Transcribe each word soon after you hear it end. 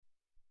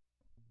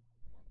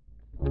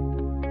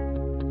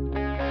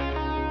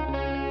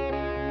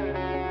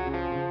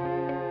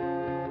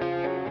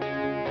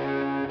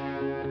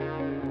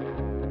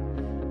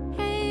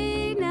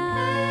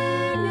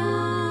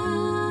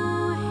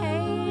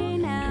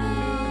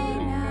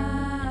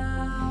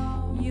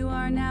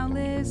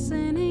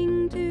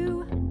listening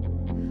to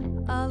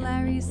a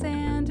Larry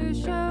Sanders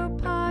Show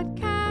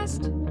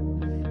podcast.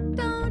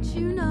 Don't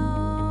you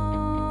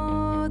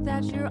know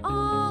that you're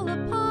all a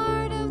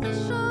part of the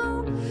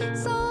show?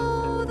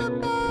 So the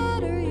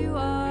better you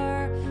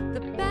are,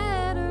 the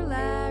better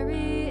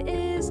Larry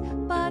is.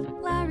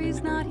 But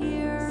Larry's not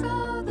here,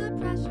 so the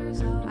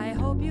pressure's off. I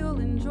hope you'll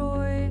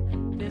enjoy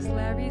this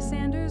Larry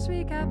Sanders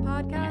Recap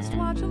podcast.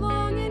 Watch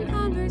along in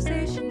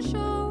Conversation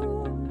Show.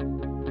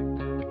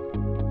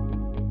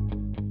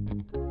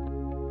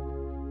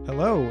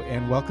 Hello,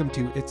 and welcome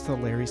to It's the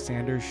Larry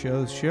Sanders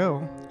Show's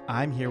show.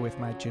 I'm here with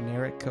my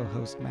generic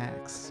co-host,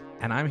 Max.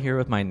 And I'm here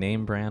with my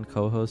name brand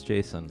co-host,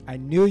 Jason. I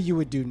knew you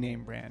would do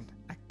name brand.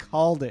 I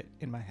called it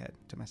in my head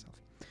to myself.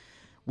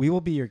 We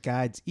will be your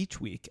guides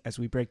each week as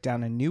we break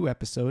down a new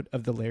episode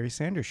of The Larry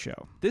Sanders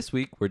Show. This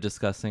week, we're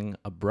discussing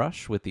A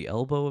Brush with the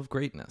Elbow of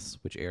Greatness,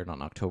 which aired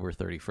on October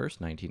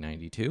 31st,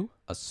 1992,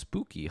 a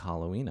spooky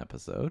Halloween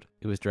episode.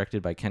 It was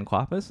directed by Ken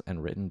Kwapis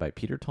and written by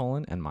Peter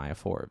Tolan and Maya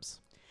Forbes.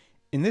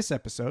 In this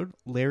episode,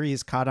 Larry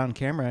is caught on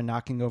camera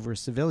knocking over a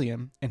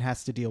civilian and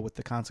has to deal with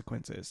the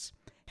consequences.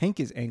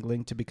 Hank is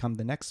angling to become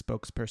the next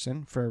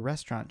spokesperson for a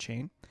restaurant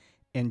chain,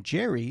 and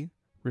Jerry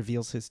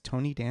reveals his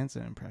Tony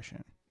Danza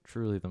impression.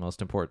 Truly the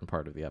most important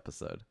part of the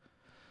episode.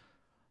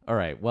 All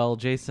right, well,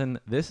 Jason,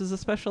 this is a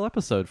special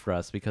episode for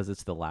us because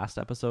it's the last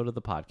episode of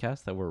the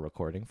podcast that we're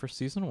recording for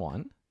season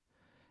 1,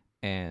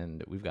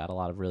 and we've got a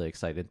lot of really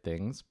exciting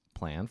things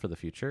planned for the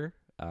future.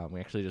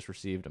 We actually just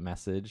received a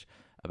message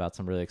about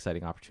some really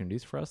exciting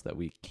opportunities for us that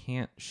we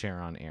can't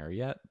share on air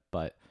yet,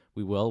 but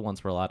we will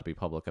once we're allowed to be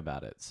public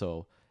about it.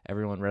 So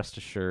everyone rest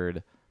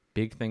assured,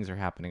 big things are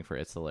happening for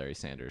It's the Larry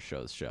Sanders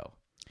Show's show.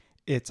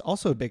 It's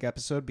also a big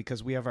episode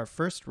because we have our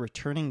first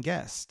returning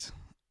guest.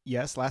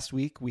 Yes, last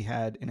week we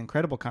had an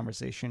incredible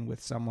conversation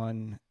with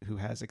someone who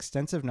has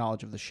extensive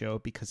knowledge of the show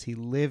because he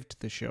lived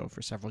the show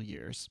for several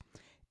years.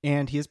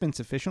 And he has been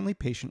sufficiently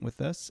patient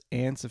with us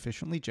and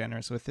sufficiently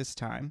generous with his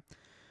time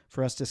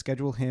for us to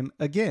schedule him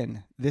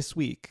again this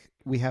week.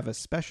 We have a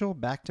special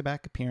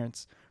back-to-back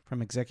appearance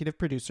from executive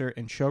producer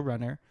and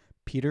showrunner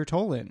Peter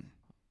Tolan.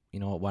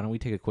 You know what? Why don't we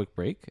take a quick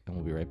break and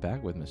we'll be right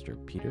back with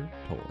Mr. Peter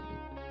Tolan.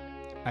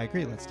 I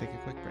agree. Let's take a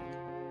quick break.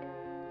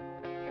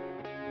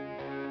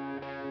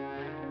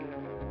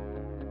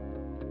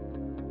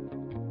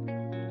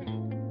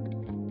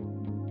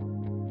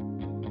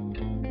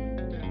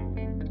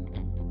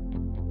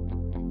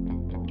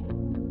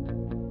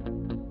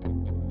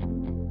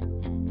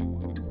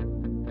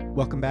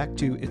 Welcome back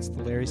to It's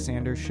the Larry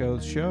Sanders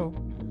Show's show.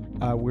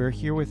 We're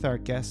here with our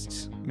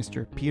guest,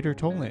 Mr. Peter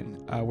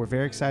Tolan. We're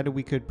very excited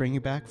we could bring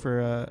you back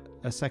for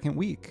a second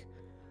week.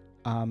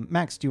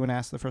 Max, do you want to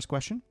ask the first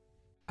question?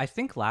 I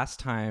think last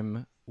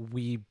time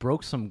we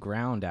broke some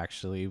ground,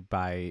 actually,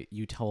 by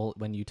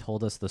when you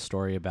told us the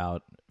story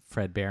about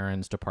Fred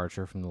Barron's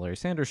departure from the Larry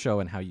Sanders Show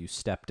and how you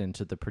stepped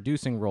into the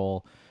producing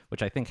role,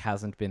 which I think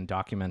hasn't been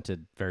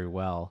documented very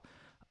well.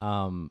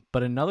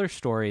 But another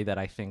story that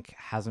I think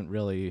hasn't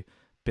really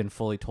been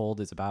fully told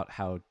is about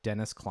how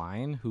Dennis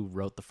Klein, who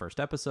wrote the first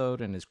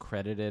episode and is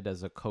credited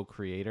as a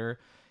co-creator,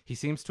 he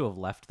seems to have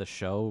left the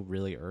show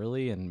really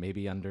early and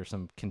maybe under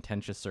some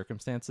contentious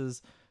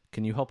circumstances.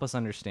 Can you help us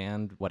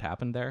understand what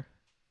happened there?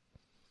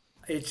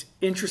 It's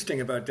interesting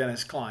about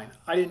Dennis Klein.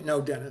 I didn't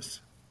know Dennis,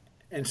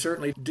 and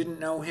certainly didn't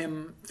know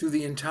him through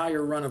the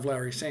entire run of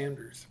Larry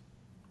Sanders.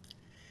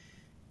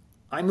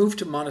 I moved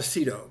to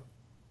Montecito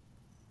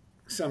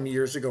some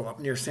years ago up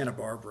near Santa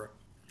Barbara.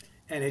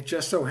 And it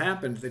just so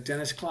happened that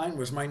Dennis Klein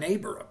was my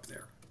neighbor up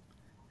there.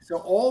 So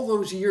all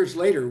those years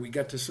later, we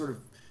got to sort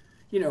of,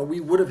 we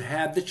would have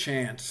had the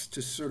chance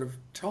to sort of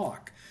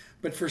talk.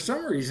 But for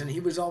some reason, he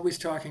was always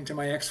talking to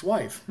my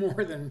ex-wife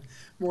more than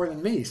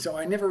me. So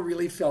I never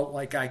really felt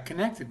like I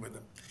connected with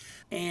him.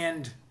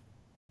 And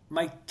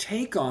my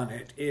take on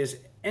it is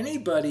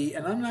anybody,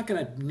 and I'm not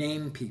going to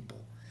name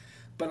people,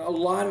 but a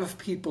lot of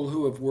people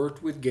who have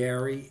worked with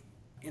Gary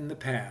in the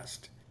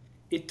past,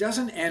 it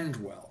doesn't end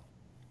well.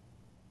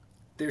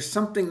 There's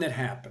something that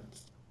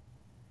happens.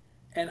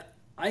 And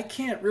I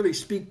can't really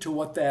speak to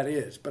what that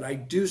is, but I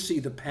do see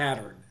the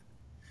pattern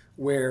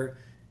where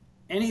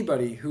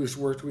anybody who's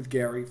worked with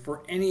Gary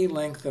for any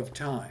length of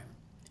time,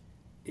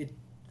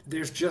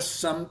 there's just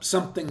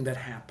something that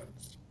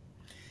happens.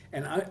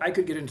 And I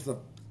could get into the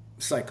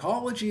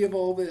psychology of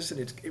all this, and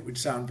it would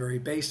sound very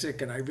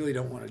basic, and I really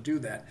don't want to do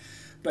that.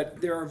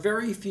 But there are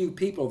very few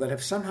people that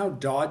have somehow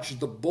dodged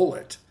the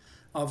bullet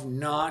of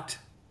not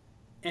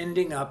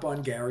ending up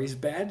on Gary's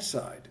bad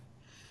side.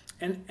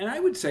 And I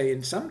would say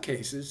in some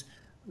cases,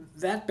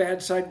 that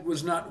bad side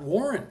was not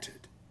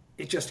warranted.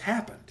 It just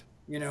happened.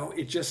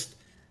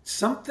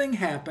 Something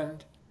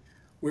happened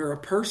where a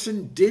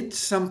person did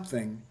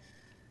something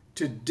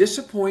to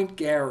disappoint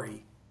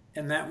Gary,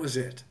 and that was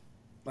it.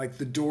 Like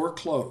the door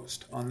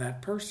closed on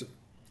that person.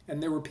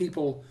 And there were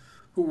people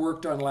who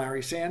worked on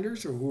Larry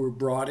Sanders or who were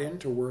brought in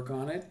to work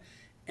on it,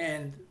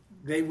 and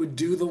they would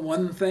do the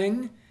one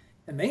thing,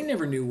 and they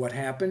never knew what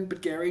happened,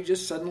 but Gary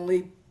just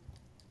suddenly,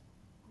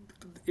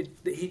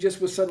 he just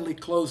was suddenly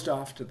closed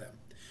off to them.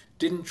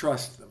 didn't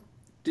trust them,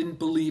 didn't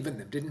believe in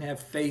them, didn't have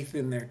faith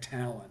in their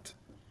talent,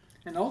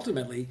 and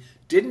ultimately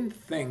didn't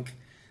think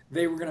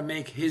they were going to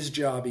make his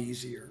job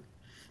easier.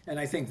 And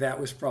I think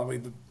that was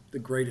probably the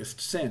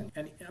greatest sin.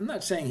 And I'm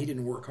not saying he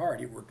didn't work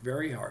hard. He worked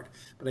very hard.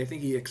 But I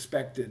think he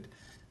expected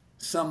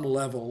some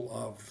level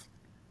of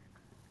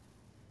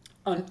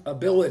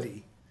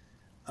ability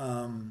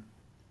from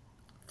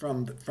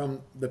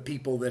the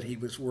people that he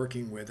was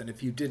working with. And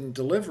if you didn't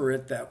deliver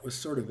it, that was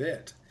sort of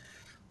it.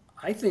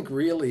 I think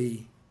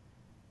really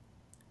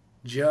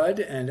Judd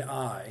and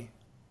I,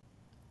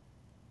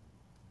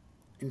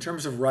 in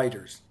terms of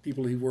writers,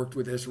 people he worked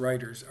with as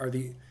writers,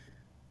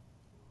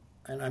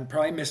 and I'm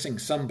probably missing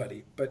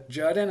somebody, but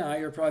Judd and I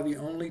are probably the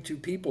only two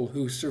people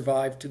who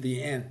survived to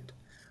the end,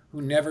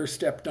 who never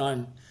stepped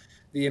on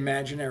the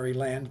imaginary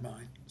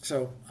landmine.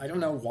 So I don't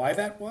know why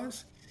that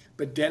was,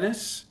 but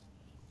Dennis,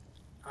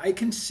 I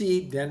can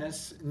see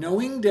Dennis,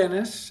 knowing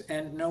Dennis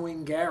and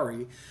knowing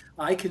Gary,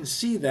 I can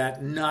see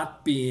that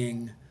not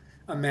being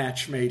a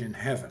match made in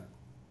heaven.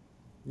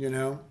 You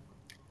know?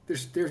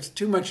 There's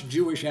too much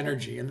Jewish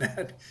energy in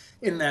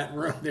that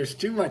room. There's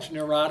too much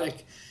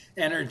neurotic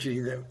energy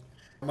that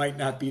might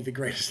not be the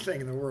greatest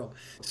thing in the world.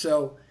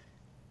 So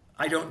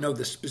I don't know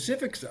the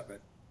specifics of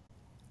it,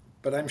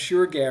 but I'm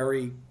sure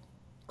Gary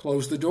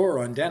closed the door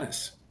on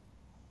Dennis.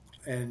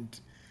 And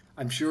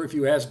I'm sure if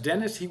you asked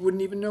Dennis, he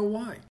wouldn't even know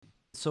why.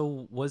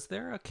 So was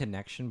there a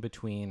connection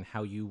between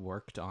how you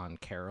worked on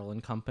Carol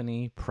and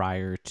Company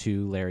prior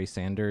to Larry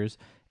Sanders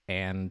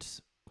and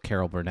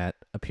Carol Burnett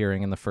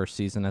appearing in the first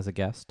season as a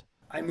guest?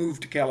 I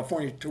moved to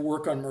California to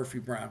work on Murphy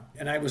Brown,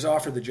 and I was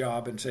offered the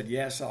job and said,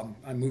 yes, I'm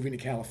moving to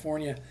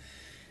California.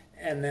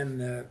 And then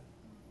the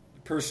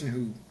person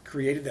who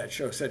created that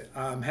show said,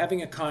 I'm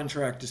having a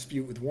contract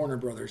dispute with Warner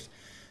Brothers,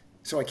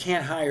 so I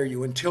can't hire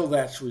you until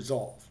that's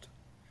resolved.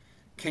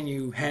 Can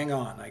you hang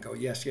on? I go,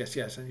 yes.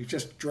 And it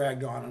just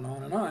dragged on and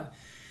on and on.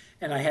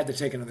 And I had to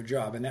take another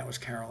job, and that was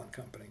Carol and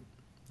Company.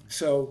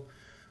 So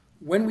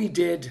when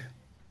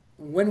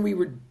we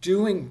were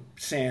doing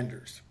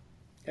Sanders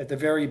at the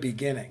very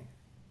beginning,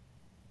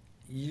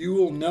 you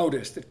will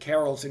notice that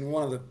Carol's in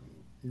one of the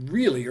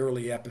really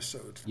early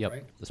episodes. Yep,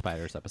 right? the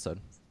Spiders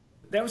episode.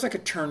 That was like a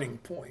turning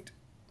point.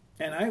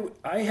 And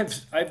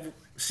I've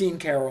seen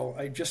Carol.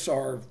 I just saw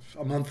her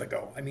a month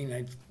ago. I mean,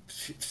 I've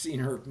seen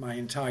her my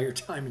entire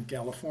time in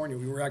California.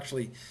 We were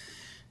actually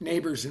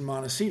neighbors in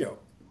Montecito.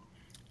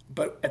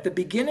 But at the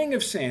beginning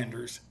of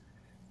Sanders,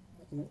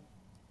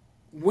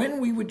 when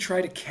we would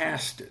try to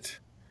cast it,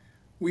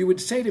 we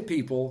would say to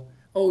people,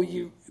 oh,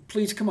 you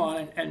please come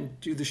on and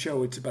do the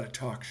show. It's about a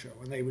talk show.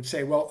 And they would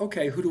say, well,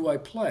 okay, who do I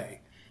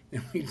play?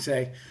 And we'd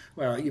say,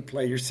 well, you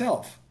play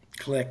yourself.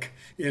 Click.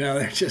 You know,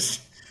 they're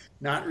just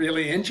not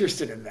really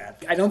interested in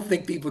that. I don't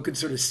think people could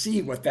sort of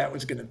see what that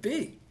was going to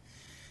be.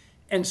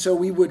 And so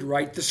we would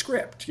write the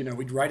script. You know,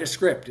 we'd write a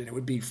script, and it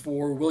would be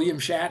for William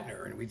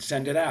Shatner, and we'd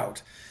send it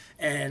out.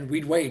 And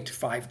we'd wait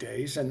 5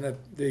 days, and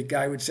the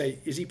guy would say,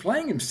 is he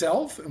playing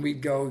himself? And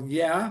we'd go,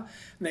 yeah.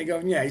 And they go,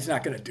 yeah, he's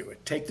not going to do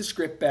it. Take the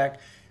script back,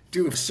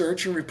 do a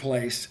search and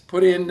replace,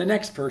 put in the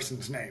next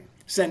person's name,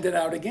 send it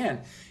out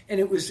again. And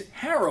it was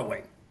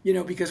harrowing, you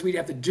know, because we'd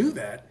have to do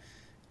that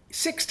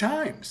 6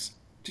 times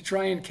to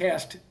try and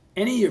cast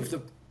any of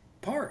the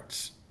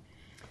parts.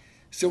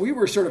 So we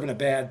were sort of in a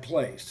bad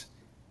place.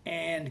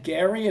 And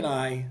Gary and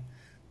I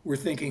were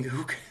thinking,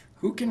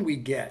 who can we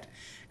get?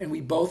 And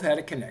we both had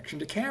a connection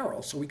to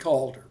Carol, so we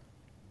called her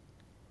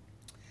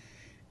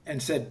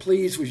and said,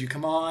 please, would you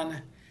come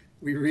on?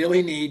 We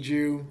really need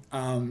you,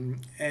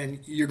 and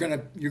you're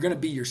gonna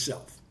be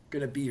yourself.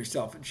 Gonna be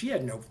yourself. And she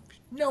had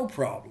no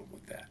problem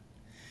with that.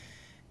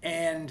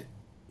 And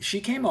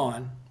she came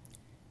on,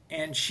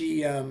 and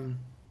she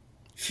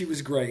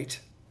was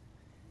great,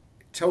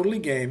 totally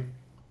game.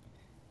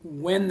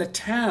 When the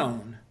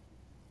town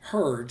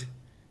heard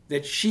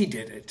that she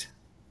did it,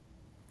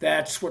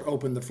 that's what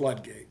opened the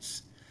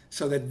floodgates.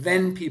 So that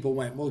then people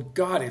went, well,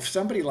 God, if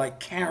somebody like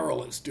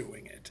Carol is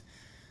doing it,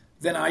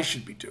 then I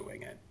should be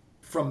doing it.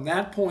 From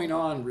that point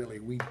on, really,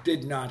 we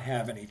did not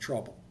have any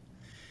trouble.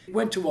 It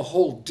went to a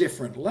whole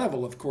different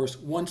level, of course,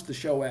 once the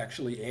show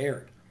actually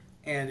aired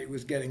and it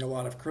was getting a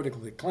lot of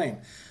critical acclaim.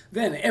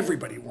 Then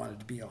everybody wanted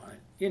to be on it,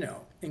 you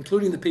know,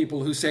 including the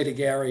people who say to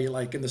Gary,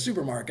 like in the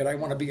supermarket, I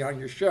want to be on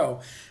your show.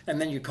 And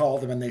then you call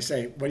them and they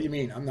say, what do you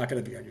mean? I'm not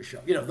going to be on your show.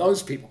 You know,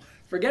 those people.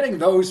 Forgetting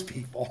those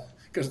people,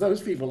 because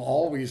those people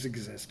always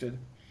existed.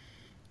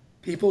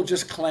 People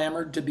just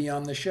clamored to be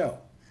on the show.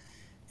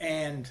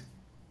 And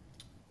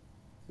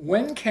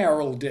when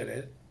Carol did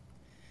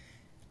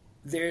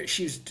it,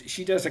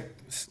 she does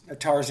a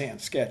Tarzan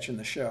sketch in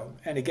the show,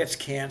 and it gets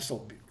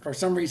canceled. For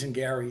some reason,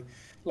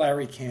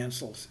 Larry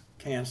cancels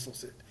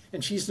it.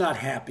 And she's not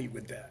happy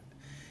with that.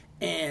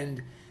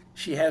 And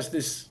she has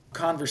this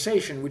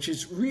conversation, which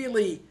is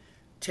really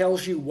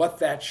tells you what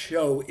that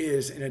show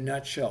is in a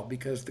nutshell,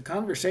 because the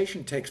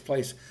conversation takes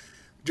place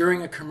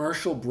during a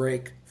commercial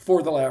break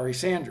for the Larry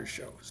Sanders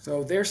Show.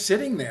 So they're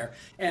sitting there,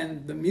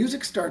 and the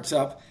music starts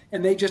up,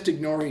 and they just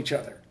ignore each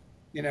other.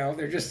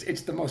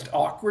 It's the most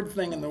awkward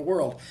thing in the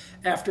world.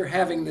 After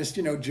having this,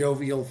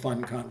 jovial,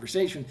 fun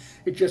conversation,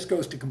 it just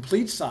goes to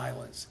complete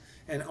silence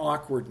and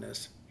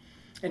awkwardness.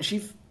 And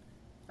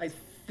I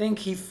think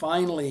he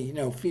finally,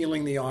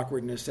 feeling the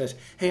awkwardness, says,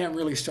 "Hey, I'm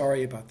really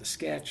sorry about the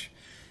sketch.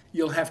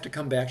 You'll have to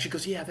come back." She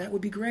goes, "Yeah, that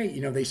would be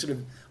great." They sort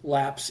of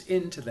lapse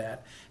into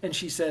that. And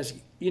she says,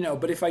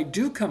 "But if I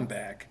do come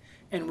back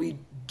and we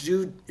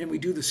do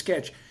the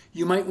sketch,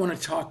 you might want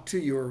to talk to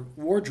your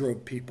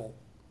wardrobe people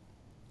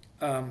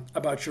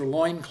about your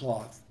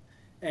loincloth."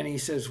 And he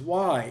says,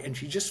 "Why?" And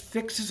she just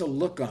fixes a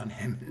look on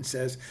him and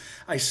says,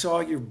 "I saw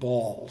your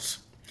balls."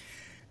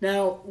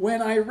 Now,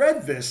 when I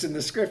read this in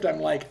the script, I'm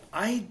like,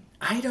 I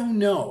don't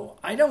know.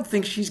 I don't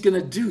think she's going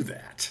to do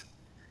that.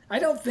 I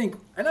don't think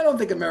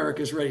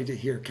America's ready to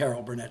hear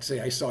Carol Burnett say,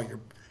 "I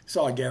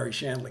saw Gary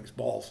Shandling's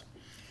balls."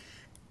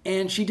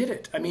 And she did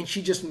it. I mean,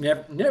 she just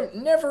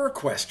never a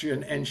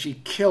question, and she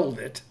killed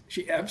it.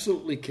 She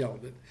absolutely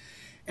killed it.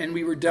 And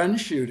we were done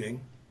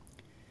shooting.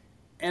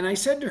 And I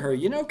said to her,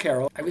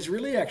 "Carol, I was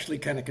really actually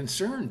kind of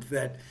concerned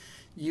that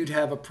you'd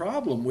have a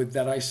problem with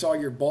that 'I saw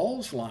your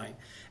balls' line."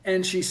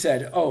 And she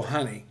said, "Oh,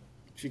 honey."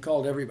 She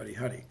called everybody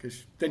honey,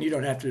 because then you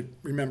don't have to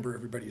remember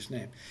everybody's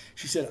name.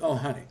 She said, "Oh,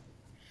 honey,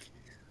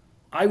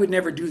 I would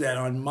never do that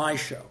on my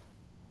show,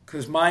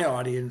 because my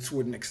audience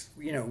wouldn't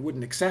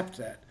accept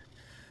that.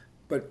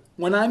 But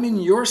when I'm in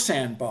your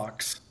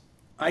sandbox,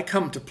 I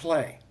come to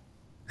play."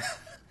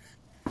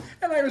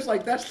 And I was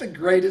like, that's the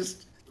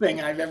greatest thing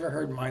I've ever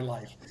heard in my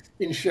life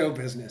in show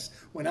business.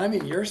 When I'm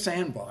in your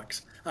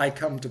sandbox, I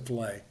come to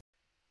play.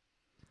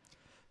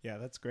 Yeah,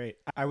 that's great.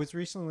 I was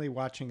recently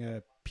watching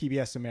a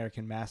PBS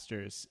American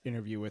Masters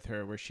interview with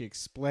her where she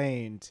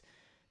explained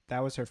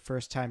that was her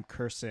first time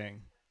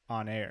cursing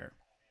on air.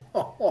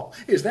 Oh,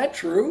 is that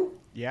true?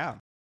 Yeah.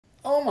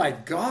 Oh my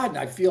God,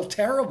 I feel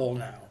terrible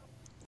now.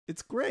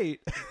 It's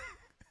great.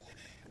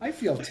 I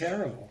feel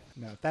terrible.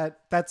 No,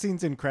 that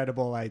scene's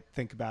incredible. I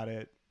think about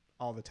it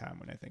all the time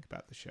when I think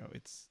about the show.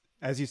 It's,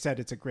 as you said,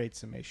 it's a great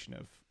summation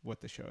of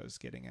what the show is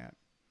getting at.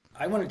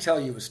 I want to tell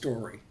you a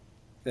story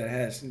that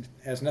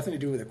has nothing to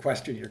do with the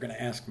question you're going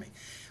to ask me.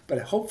 But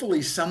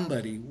hopefully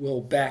somebody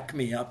will back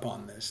me up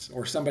on this,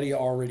 or somebody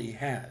already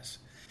has.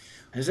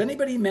 Has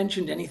anybody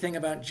mentioned anything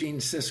about Gene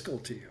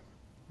Siskel to you?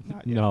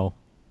 Not yet. No.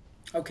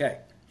 Okay.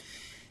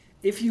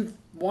 If you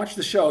watch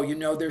the show,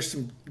 there's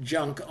some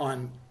junk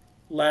on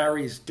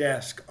Larry's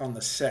desk on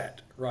the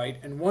set, right?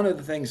 And one of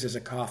the things is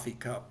a coffee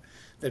cup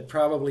that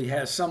probably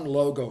has some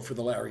logo for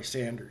the Larry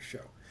Sanders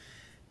Show.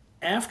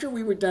 After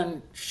we were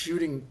done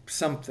shooting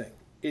something,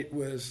 it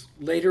was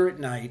later at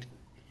night,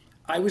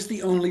 I was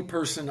the only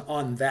person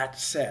on that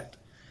set.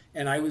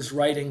 And I was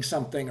writing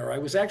something, or I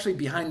was actually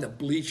behind the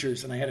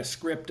bleachers and I had a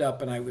script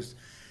up and I was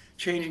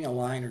changing a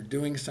line or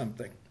doing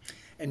something.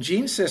 And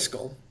Gene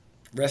Siskel,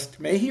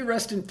 may he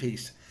rest in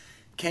peace,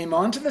 came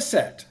onto the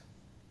set,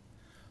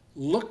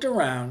 looked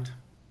around,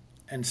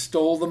 and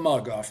stole the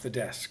mug off the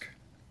desk.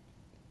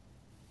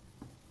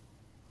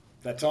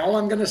 That's all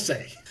I'm going to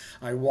say.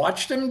 I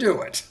watched him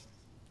do it.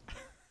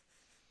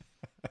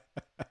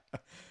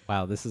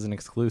 Wow, this is an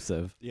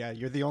exclusive. Yeah,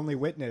 you're the only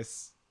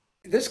witness.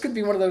 This could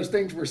be one of those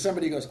things where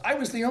somebody goes, "I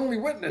was the only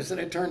witness," and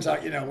it turns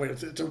out,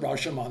 it's a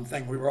Rashomon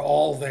thing. We were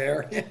all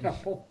there,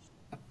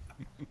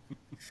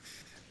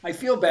 I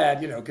feel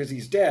bad, because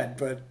he's dead,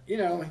 but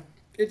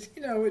it's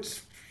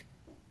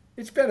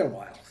been a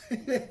while.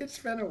 It's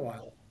been a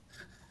while.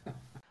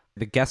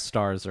 The guest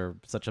stars are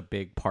such a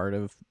big part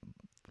of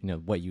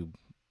what you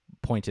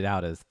pointed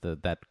out as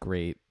that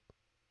great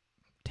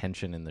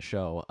tension in the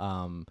show.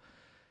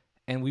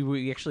 And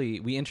we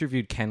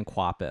interviewed Ken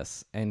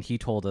Kwapis, and he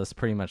told us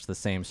pretty much the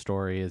same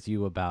story as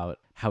you about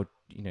how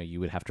you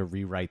would have to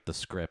rewrite the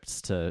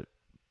scripts to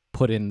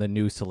put in the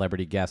new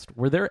celebrity guest.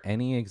 Were there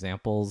any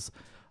examples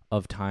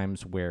of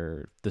times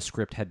where the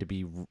script had to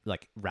be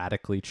like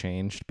radically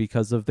changed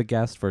because of the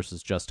guest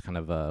versus just kind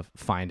of a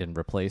find and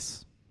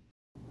replace?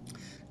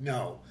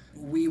 No,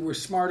 we were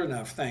smart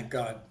enough, thank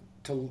God,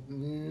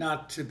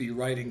 not to be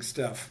writing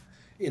stuff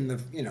in the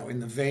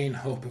vain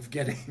hope of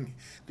getting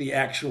the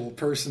actual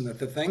person that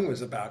the thing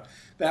was about.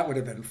 That would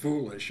have been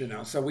foolish,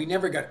 So we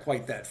never got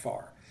quite that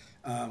far.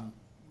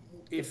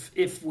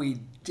 If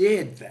we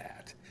did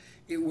that,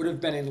 it would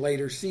have been in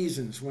later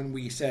seasons when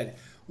we said,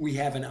 we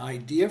have an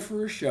idea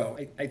for a show.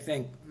 I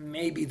think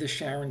maybe the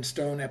Sharon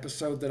Stone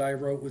episode that I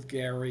wrote with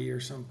Gary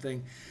or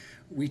something,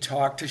 we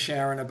talked to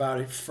Sharon about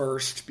it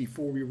first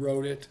before we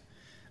wrote it.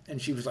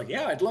 And she was like,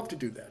 "Yeah, I'd love to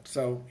do that."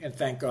 So, and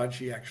thank God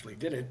she actually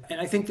did it. And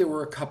I think there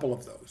were a couple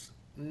of those.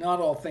 Not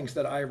all things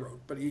that I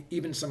wrote, but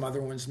even some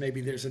other ones. Maybe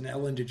there's an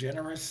Ellen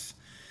DeGeneres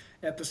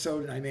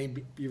episode, and I may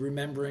be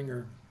remembering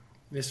or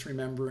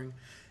misremembering.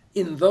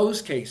 In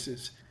those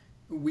cases,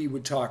 we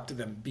would talk to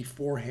them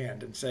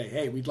beforehand and say,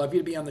 "Hey, we'd love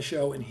you to be on the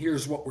show, and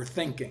here's what we're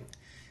thinking."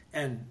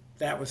 And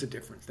that was a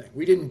different thing.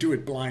 We didn't do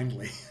it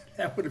blindly.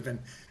 That would have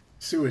been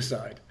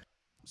suicide.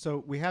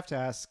 So we have to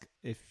ask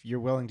if you're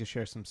willing to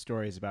share some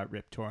stories about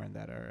Rip Torn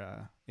that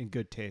are in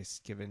good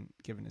taste, given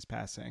his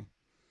passing.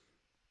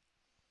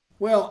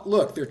 Well,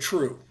 look, they're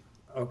true,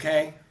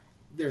 okay?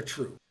 they're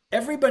true.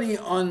 Everybody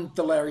on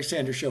the Larry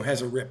Sanders Show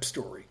has a Rip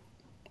story.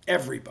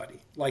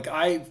 Everybody. Like,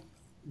 I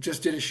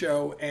just did a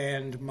show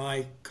and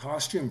my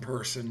costume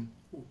person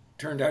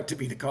turned out to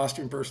be the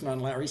costume person on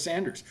Larry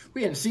Sanders.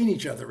 We hadn't seen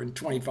each other in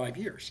 25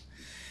 years.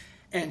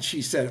 And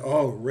she said,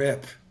 "Oh,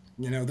 Rip."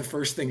 The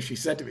first thing she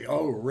said to me,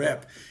 "Oh,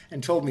 Rip,"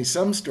 and told me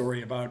some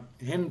story about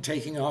him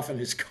taking off in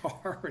his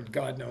car and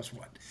God knows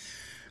what.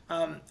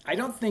 I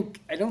don't think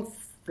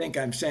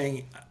I'm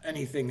saying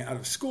anything out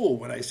of school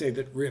when I say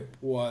that Rip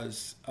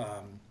was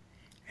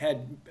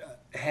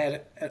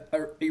had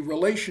a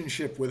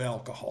relationship with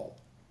alcohol,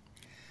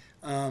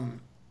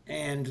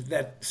 and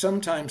that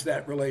sometimes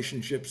that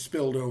relationship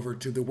spilled over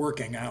to the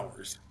working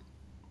hours.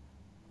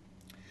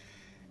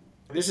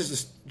 This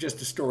is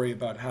just a story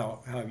about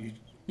how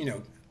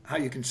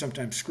you can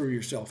sometimes screw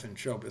yourself in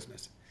show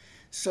business.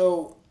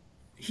 So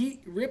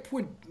Rip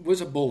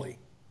was a bully,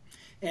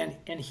 and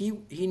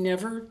he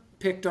never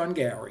picked on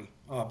Gary.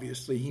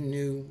 Obviously, he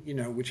knew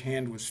which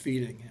hand was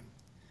feeding him.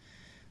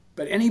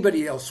 But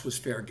anybody else was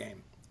fair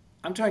game.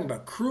 I'm talking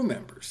about crew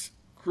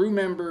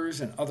members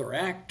and other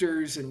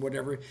actors and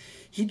whatever.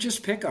 He'd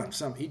just pick on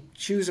some. He'd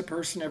choose a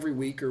person every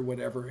week or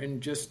whatever,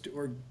 and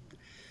or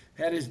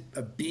had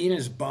a bee in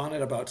his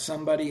bonnet about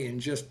somebody and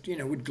just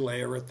would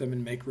glare at them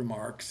and make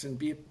remarks and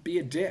be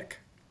a dick.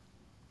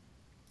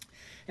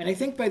 And I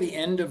think by the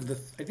end of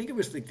it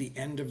was like the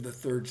end of the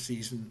third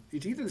season.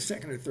 It's either the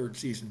second or third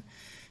season.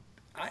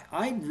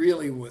 I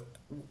really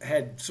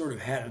had sort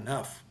of had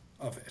enough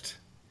of it.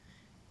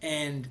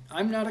 And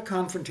I'm not a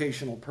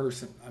confrontational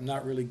person. I'm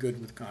not really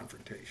good with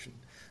confrontation.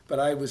 But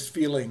I was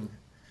feeling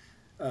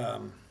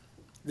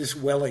this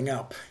welling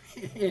up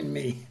in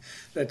me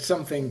that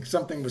something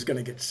was going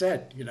to get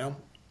said,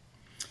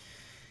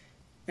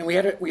 And we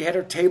had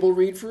a table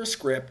read for a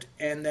script,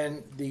 and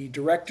then the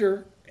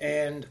director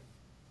and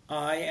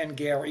I and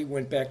Gary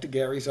went back to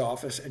Gary's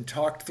office and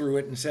talked through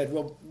it and said,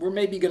 well, we're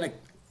maybe going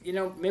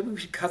to, maybe we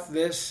should cut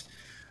this.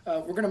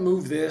 We're going to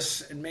move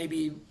this and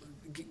maybe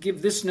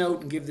give this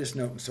note and give this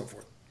note and so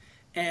forth.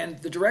 And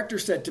the director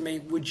said to me,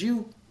 would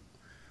you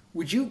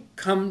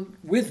come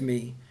with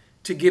me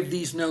to give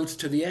these notes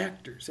to the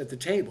actors at the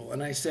table?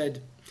 And I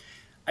said,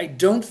 I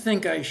don't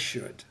think I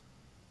should,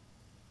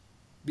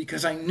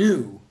 because I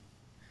knew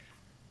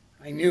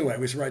I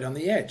was right on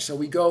the edge. So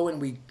we go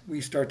and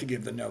we start to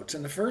give the notes.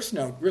 And the first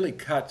note really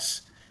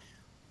cuts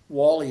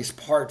Wally's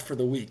part for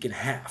the week in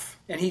half.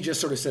 And he just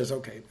sort of says,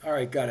 okay, all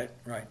right, got it,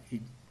 right.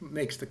 He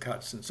makes the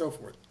cuts and so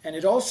forth. And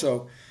it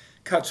also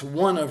cuts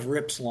one of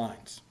Rip's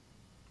lines.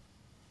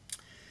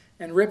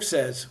 And Rip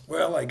says,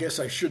 well, I guess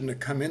I shouldn't have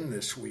come in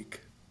this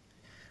week.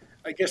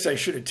 I guess I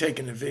should have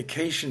taken a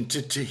vacation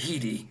to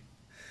Tahiti.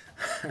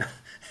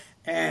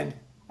 And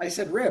I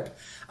said, Rip,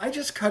 I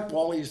just cut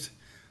Wally's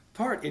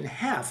part in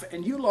half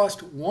and you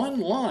lost one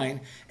line.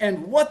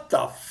 And what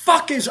the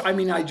fuck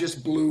I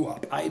just blew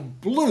up. I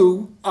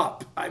blew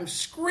up. I'm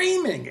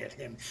screaming at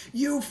him.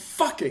 You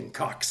fucking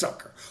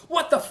cocksucker.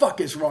 What the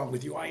fuck is wrong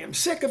with you? I am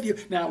sick of you.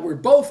 Now we're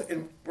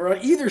on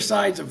either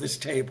sides of this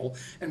table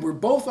and we're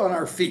both on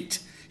our feet.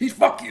 He's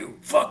fuck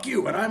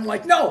you. And I'm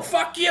like, no,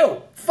 fuck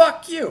you.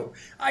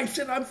 I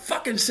said, I'm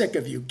fucking sick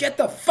of you. Get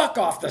the fuck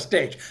off the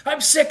stage.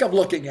 I'm sick of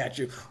looking at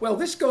you. Well,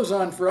 this goes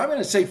on for, I'm going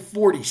to say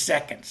 40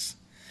 seconds.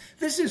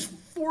 This is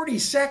 40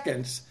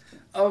 seconds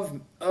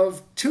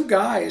of two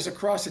guys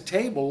across a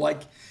table,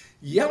 like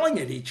yelling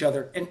at each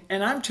other.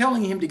 And I'm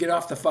telling him to get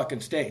off the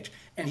fucking stage.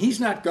 And he's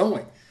not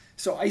going.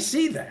 So I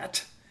see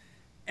that.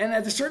 And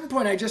at a certain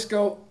point, I just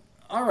go,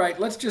 all right,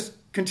 let's just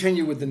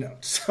continue with the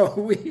notes. So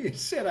we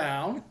sit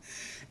down.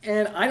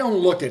 And I don't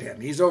look at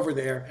him. He's over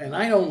there, and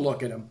I don't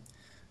look at him.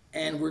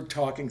 And we're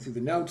talking through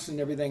the notes and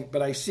everything.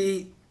 But I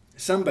see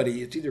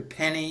somebody, it's either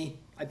Penny,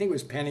 I think it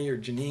was Penny or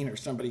Janine or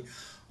somebody,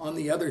 on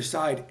the other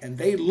side. And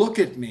they look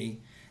at me,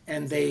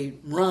 and they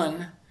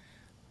run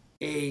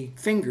a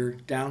finger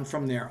down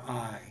from their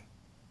eye,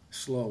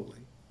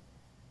 slowly,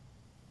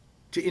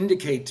 to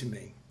indicate to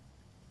me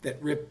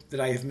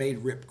that I have made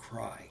Rip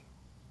cry.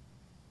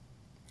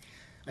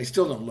 I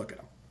still don't look at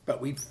him.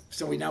 But we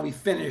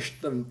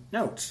finished the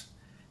notes.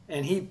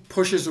 And he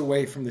pushes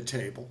away from the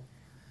table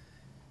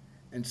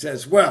and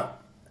says, well,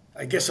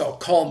 I guess I'll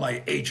call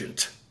my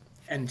agent,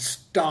 and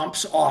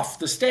stomps off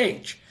the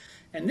stage.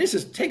 And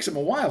takes him a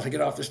while to get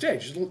off the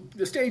stage.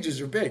 The stages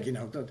are big,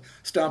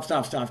 stomp,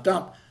 stomp, stomp,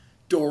 stomp.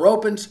 Door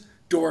opens,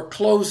 door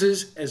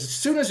closes. As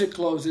soon as it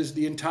closes,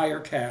 the entire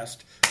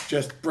cast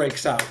just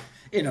breaks out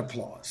in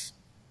applause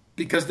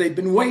because they've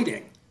been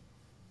waiting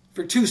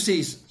for 2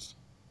 seasons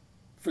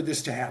for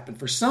this to happen,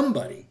 for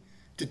somebody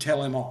to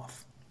tell him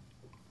off.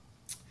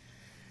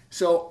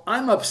 So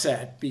I'm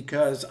upset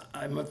because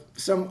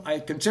I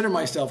consider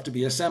myself to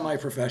be a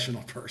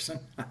semi-professional person,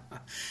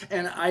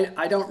 and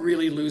I don't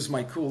really lose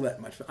my cool that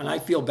much, and I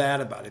feel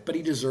bad about it, but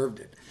he deserved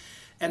it.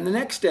 And the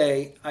next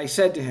day, I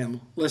said to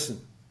him,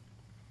 listen,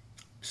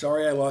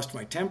 sorry I lost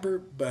my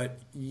temper, but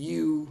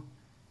you've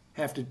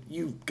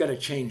got to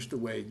change the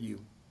way you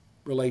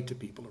relate to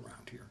people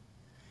around here.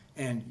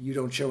 And you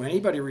don't show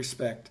anybody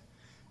respect,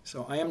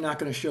 so I am not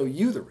going to show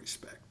you the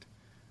respect.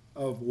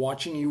 of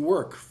watching you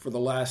work for the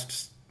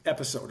last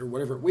episode or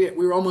whatever. We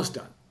were almost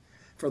done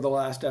for the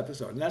last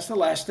episode. And that's the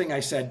last thing I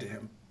said to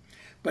him.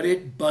 But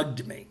it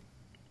bugged me.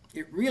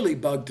 It really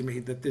bugged me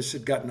that this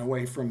had gotten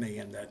away from me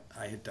and that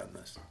I had done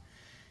this.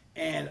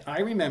 And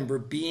I remember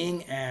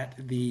being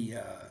at the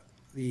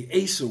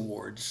ACE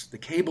Awards, the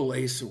Cable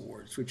ACE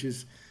Awards, which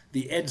is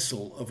the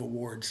Edsel of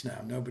awards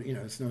now. Nobody,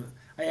 it's no.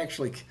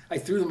 I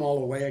threw them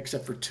all away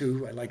except for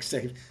two. I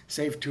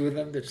saved two of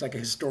them. It's like a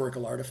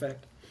historical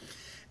artifact.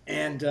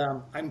 And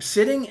I'm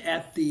sitting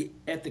at the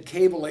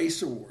Cable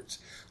ACE Awards,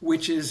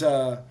 which is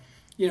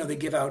they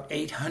give out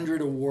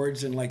 800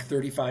 awards in like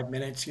 35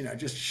 minutes.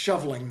 Just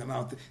shoveling them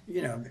out.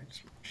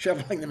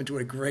 Shoveling them into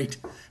a great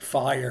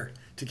fire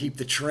to keep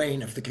the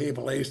train of the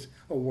Cable ACE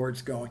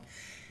Awards going.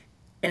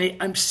 And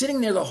I'm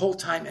sitting there the whole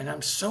time, and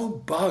I'm so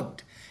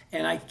bugged,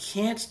 and I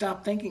can't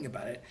stop thinking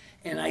about it.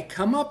 And I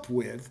come up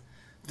with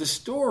the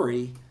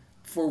story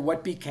for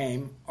what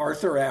became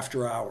Arthur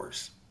After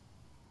Hours,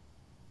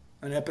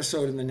 an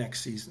episode in the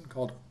next season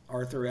called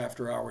Arthur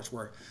After Hours,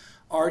 where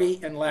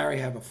Artie and Larry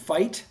have a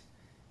fight,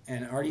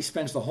 and Artie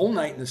spends the whole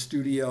night in the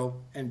studio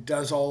and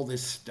does all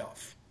this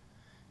stuff.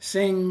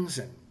 Sings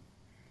and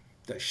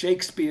does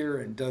Shakespeare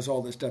and does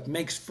all this stuff,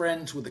 makes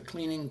friends with a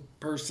cleaning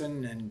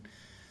person, and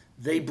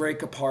they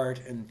break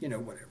apart and,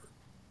 whatever.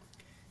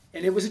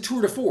 And it was a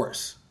tour de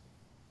force.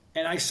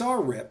 And I saw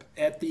Rip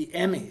at the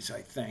Emmys,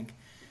 I think.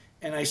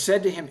 And I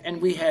said to him,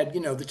 and we had,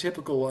 the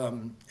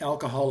typical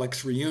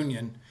alcoholics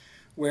reunion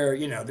where,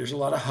 there's a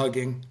lot of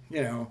hugging,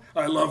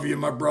 I love you,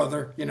 my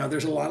brother.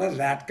 There's a lot of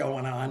that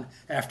going on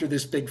after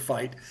this big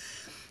fight.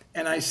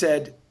 And I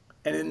said,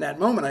 and in that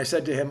moment, I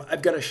said to him,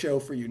 I've got a show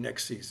for you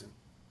next season.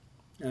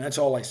 And that's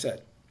all I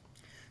said.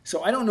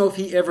 So I don't know if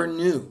he ever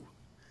knew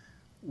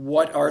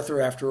what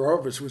Arthur After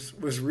Hours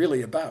was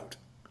really about,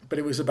 but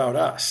it was about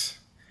us.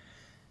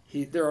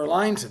 There are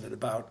lines in it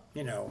about,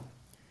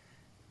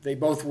 they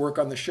both work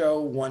on the show.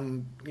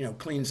 One,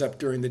 cleans up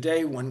during the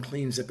day. One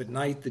cleans up at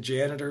night, the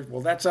janitor.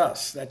 Well, that's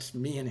us. That's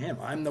me and him.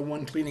 I'm the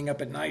one cleaning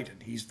up at night,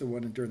 and he's the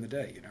one during the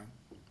day,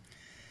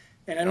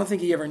 And I don't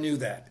think he ever knew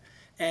that.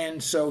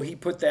 And so he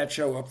put that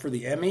show up for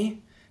the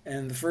Emmy,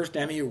 and the first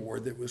Emmy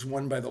Award that was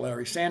won by the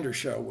Larry Sanders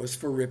Show was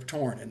for Rip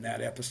Torn in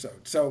that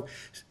episode. So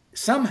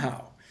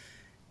somehow,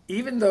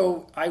 even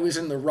though I was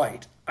in the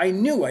right, I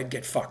knew I'd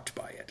get fucked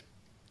by it.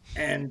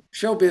 And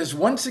showbiz,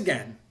 once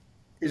again,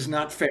 is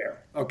not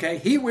fair, okay?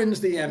 He wins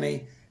the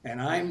Emmy,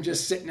 and I'm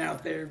just sitting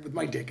out there with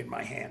my dick in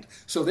my hand.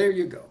 So there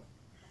you go.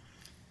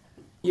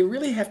 You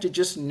really have to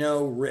just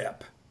know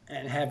Rip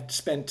and have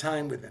spent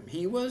time with him.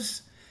 He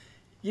was,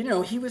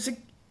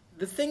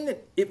 the thing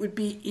that it would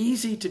be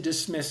easy to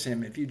dismiss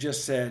him if you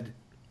just said,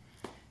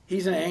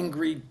 he's an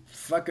angry,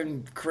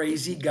 fucking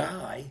crazy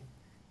guy.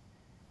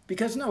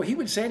 Because no, he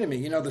would say to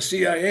me, the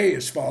CIA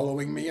is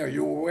following me. Are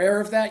you aware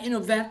of that?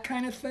 That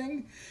kind of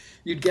thing.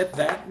 You'd get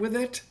that with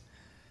it.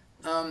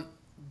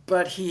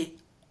 But he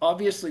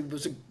obviously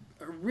was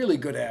a really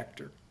good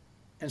actor.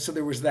 And so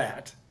there was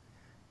that.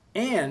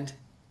 And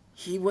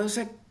he was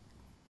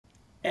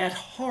at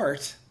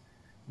heart,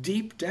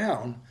 deep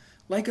down,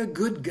 like a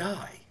good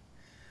guy.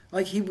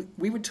 Like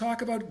we would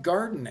talk about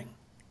gardening.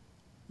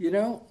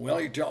 Well,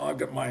 I've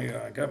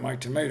got my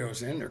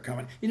tomatoes in, they're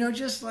coming.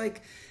 Just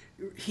like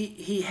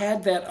he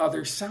had that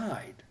other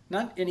side.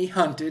 And he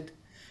hunted,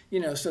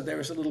 so there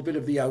was a little bit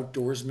of the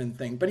outdoorsman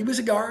thing. But he was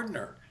a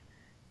gardener,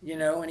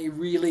 and he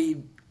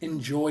really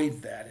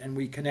enjoyed that. And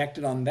we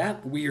connected on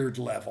that weird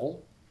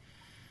level.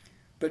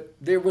 But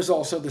there was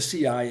also the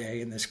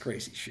CIA and this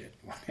crazy shit,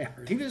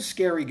 whatever. He was a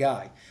scary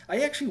guy. I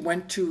actually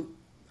went to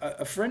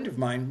a friend of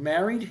mine,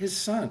 married his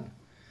son.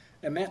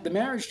 And the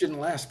marriage didn't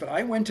last, but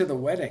I went to the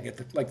wedding at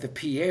the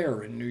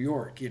Pierre in New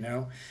York,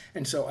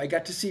 And so I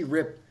got to see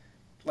Rip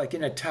like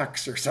in a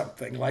tux or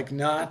something, like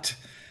not,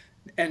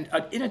 and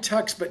in a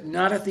tux, but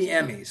not at the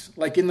Emmys,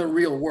 like in the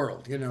real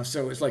world,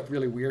 So it was like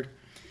really weird.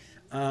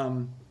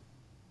 That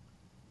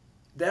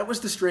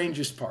was the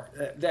strangest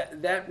part.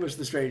 That was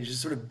the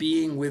strangest, sort of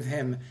being with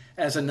him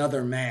as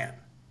another man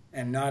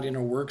and not in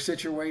a work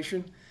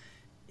situation.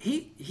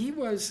 He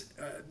was,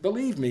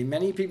 believe me,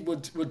 many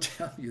people would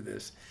tell you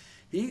this.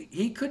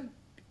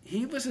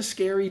 He was a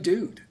scary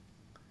dude.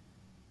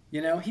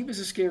 He was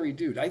a scary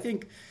dude. I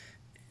think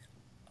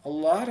a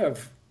lot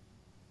of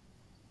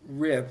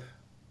Rip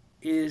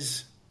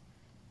is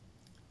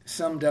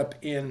summed up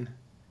in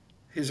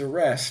his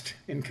arrest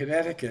in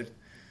Connecticut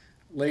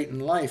late in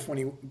life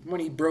when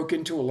he broke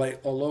into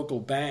a local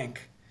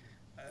bank,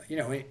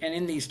 and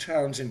in these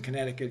towns in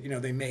Connecticut,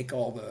 they make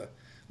all the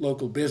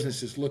local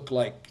businesses look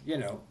like,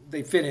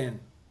 they fit in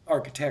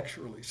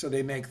architecturally, so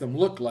they make them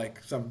look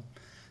like some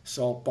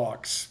salt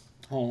box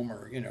home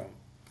or,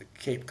 the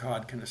Cape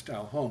Cod kind of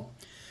style home.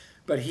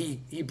 But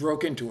he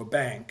broke into a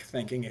bank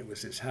thinking it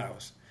was his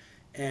house.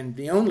 And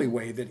the only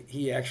way that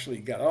he actually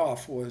got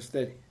off was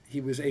that he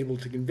was able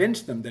to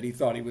convince them that he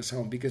thought he was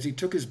home because he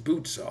took his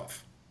boots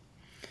off.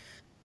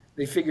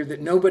 They figured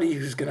that nobody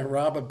who's going to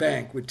rob a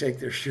bank would take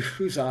their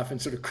shoes off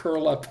and sort of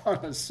curl up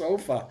on a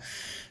sofa.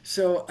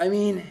 So, I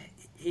mean,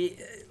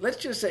 let's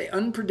just say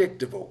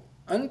unpredictable.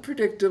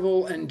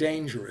 Unpredictable and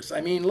dangerous.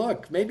 I mean,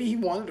 look, maybe he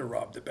wanted to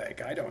rob the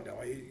bank. I don't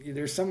know.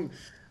 There's some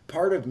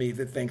part of me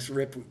that thinks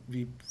Rip would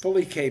be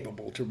fully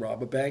capable to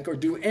rob a bank or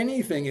do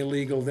anything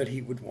illegal that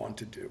he would want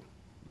to do.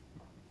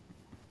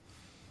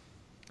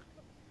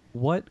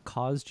 What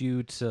caused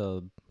you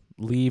to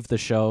leave the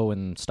show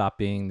and stop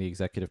being the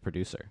executive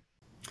producer?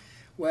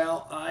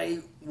 Well,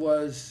 it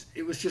was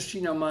just,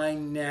 my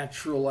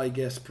natural, I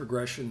guess,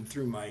 progression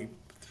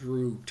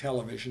through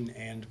television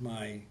and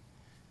my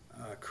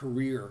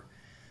career,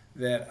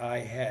 that I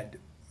had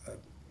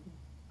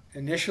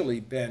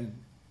initially been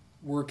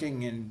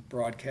working in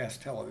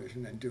broadcast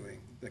television and doing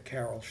the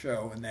Carol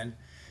show, and then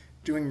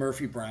doing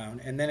Murphy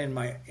Brown, and then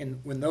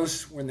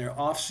when they're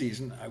off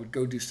season, I would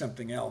go do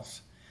something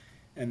else,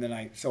 and then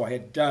I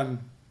had done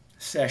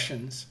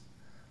Sessions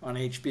on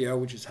HBO,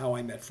 which is how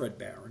I met Fred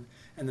Barron,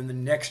 and then the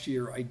next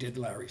year I did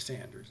Larry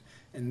Sanders,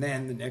 and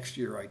then the next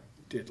year I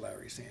did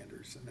Larry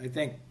Sanders, and I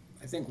think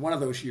one of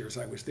those years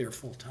I was there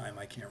full time.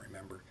 I can't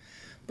remember.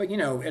 But,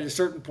 at a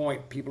certain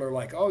point, people are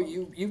like, oh,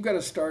 you've got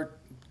to start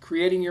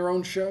creating your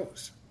own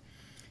shows.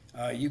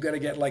 You've got to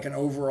get like an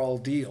overall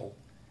deal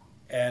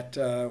at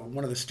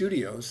one of the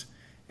studios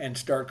and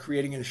start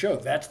creating a show.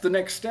 That's the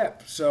next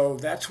step. So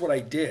that's what I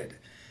did.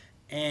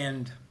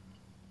 And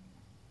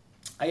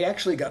I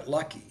actually got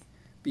lucky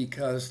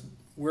because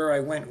where I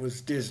went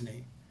was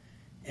Disney.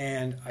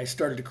 And I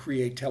started to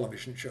create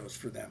television shows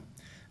for them.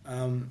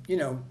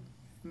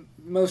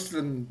 Most of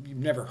them you've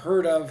never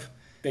heard of.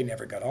 They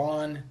never got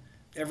on.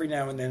 Every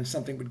now and then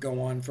something would go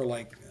on for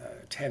like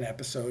 10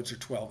 episodes or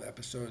 12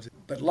 episodes.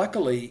 But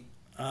luckily,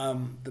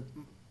 and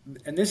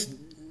this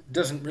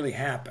doesn't really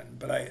happen,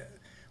 but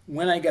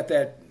when I got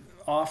that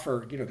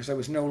offer, because I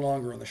was no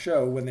longer on the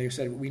show, when they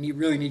said,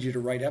 really need you to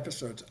write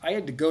episodes, I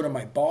had to go to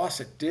my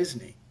boss at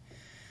Disney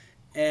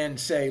and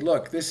say,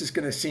 look, this is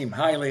going to seem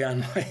highly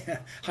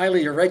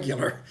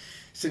irregular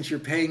since you're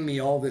paying me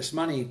all this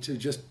money to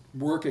just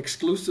work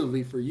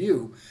exclusively for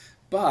you.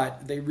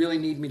 But they really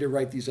need me to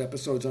write these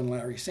episodes on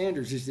Larry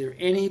Sanders. Is there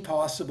any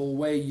possible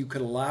way you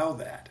could allow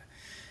that?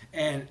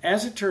 And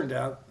as it turned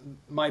out,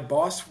 my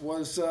boss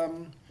was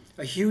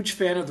a huge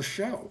fan of the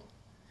show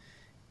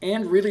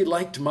and really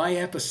liked my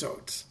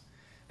episodes.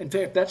 In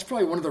fact, that's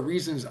probably one of the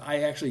reasons I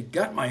actually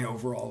got my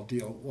overall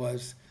deal,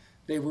 was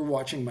they were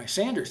watching my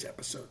Sanders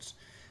episodes.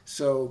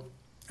 So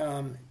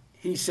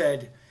he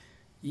said,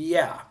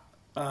 yes,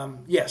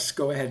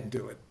 go ahead and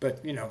do it.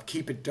 But,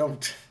 keep it,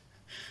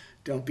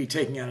 don't be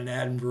taking out an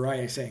ad in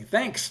Variety saying,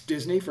 thanks,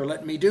 Disney, for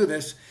letting me do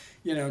this.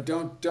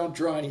 Don't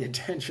draw any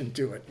attention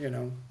to it.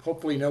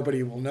 Hopefully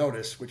nobody will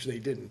notice, which they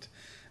didn't.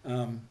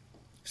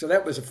 So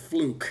that was a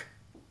fluke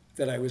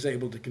that I was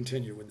able to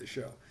continue with the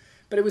show.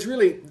 But it was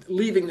really,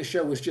 leaving the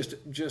show was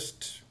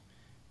just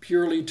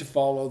purely to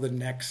follow the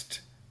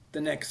next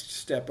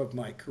step of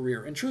my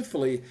career. And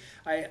truthfully,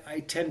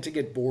 I tend to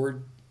get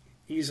bored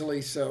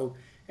easily. So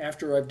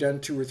after I've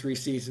done 2 or 3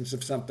 seasons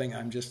of something,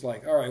 I'm just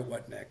like, all right,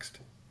 what next?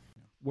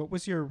 What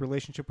was your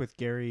relationship with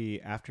Gary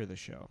after the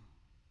show?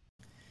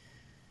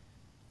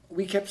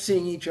 We kept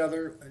seeing each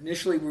other.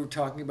 Initially, we were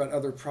talking about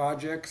other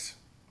projects.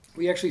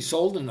 We actually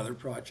sold another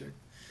project.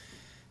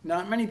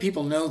 Not many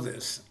people know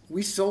this.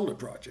 We sold a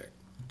project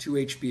to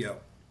HBO.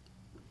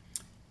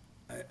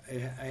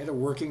 I had a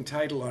working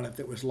title on it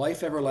that was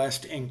Life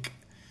Everlast Inc.,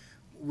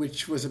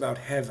 which was about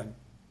heaven.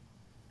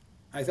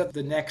 I thought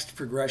the next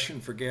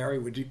progression for Gary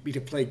would be to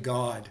play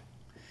God,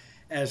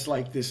 as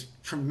like this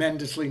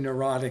tremendously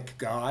neurotic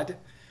God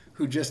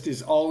who just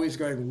is always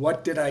going,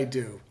 what did I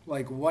do?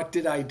 Like, what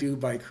did I do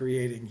by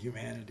creating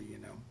humanity,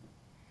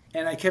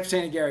 And I kept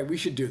saying to Gary, we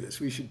should do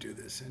this.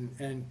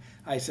 And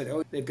I said,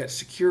 they've got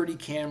security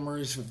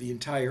cameras of the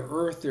entire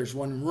Earth. There's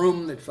one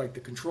room that's like the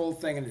control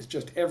thing, and it's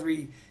just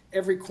every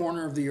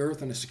corner of the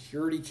Earth on a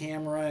security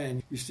camera,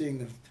 and you're seeing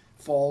the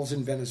falls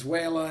in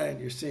Venezuela, and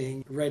you're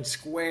seeing Red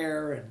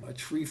Square and a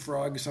tree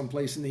frog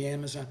someplace in the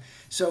Amazon.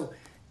 So,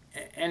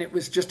 and it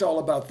was just all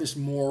about this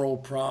moral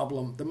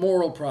problem, the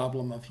moral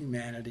problem of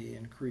humanity,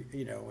 and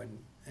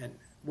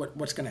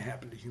what's going to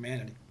happen to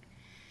humanity.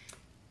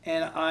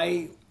 And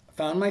I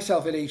found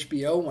myself at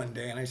HBO one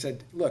day, and I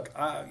said, look,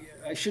 I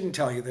shouldn't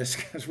tell you this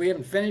because we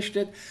haven't finished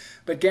it,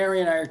 but Gary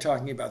and I are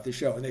talking about the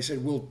show. And they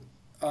said, we'll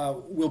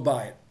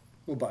buy it.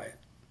 We'll buy it.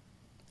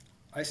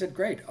 I said,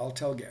 great, I'll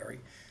tell Gary.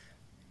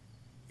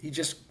 He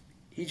just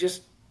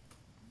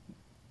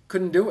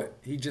couldn't do it.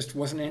 He just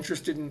wasn't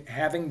interested in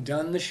having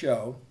done the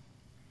show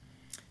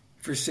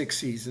for 6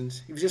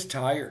 seasons. He was just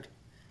tired,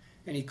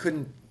 and he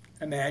couldn't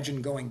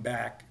imagine going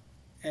back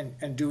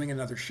and doing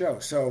another show.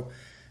 So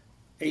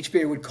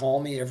HBO would call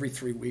me every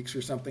 3 weeks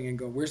or something and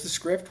go, where's the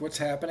script? What's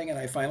happening? And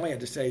I finally had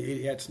to say,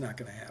 yeah, it's not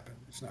going to happen.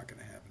 It's not going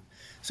to happen.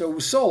 So it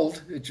was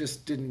sold. It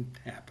just didn't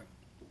happen.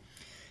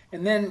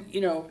 And then,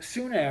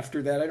 soon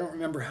after that, I don't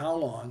remember how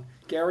long,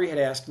 Gary had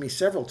asked me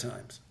several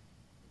times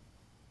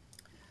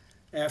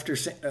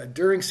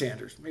during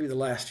Sanders, maybe the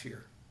last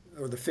year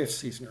or the 5th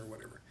season or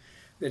whatever,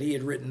 that he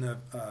had written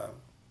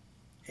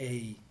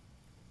a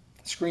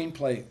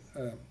screenplay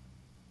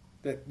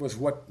that was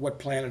What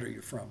Planet Are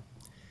You From?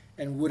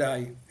 and would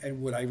I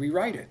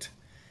rewrite it?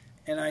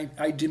 And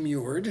I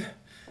demurred.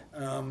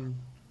 I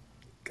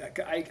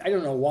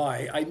don't know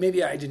why.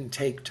 Maybe I didn't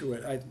take to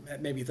it. I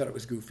maybe thought it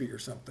was goofy or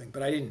something,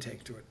 but I didn't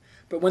take to it.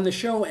 But when the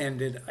show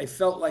ended, I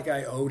felt like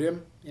I owed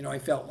him. I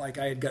felt like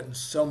I had gotten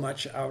so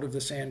much out of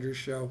the Sanders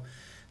Show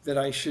that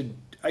I should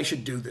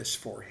do this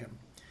for him.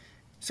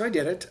 So I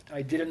did it.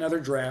 I did another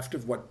draft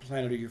of What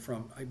Planet Are You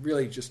From? I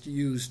really just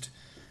used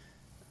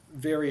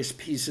various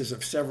pieces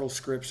of several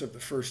scripts of the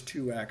first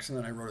 2 acts, and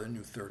then I wrote a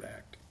new 3rd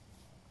act.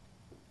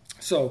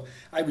 So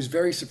I was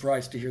very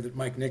surprised to hear that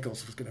Mike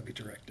Nichols was going to be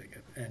directing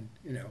it,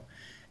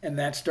 and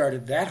that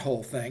started that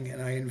whole thing.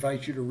 And I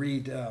invite you to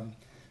read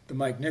the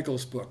Mike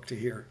Nichols book to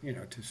hear,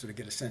 to sort of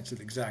get a sense of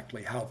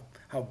exactly how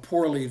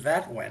poorly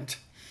that went.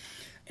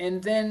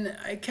 And then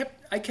I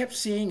kept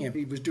seeing him.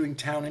 He was doing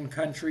Town and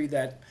Country,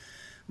 that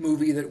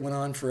movie that went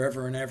on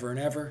forever and ever and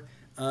ever.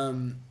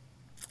 And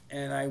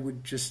I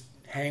would just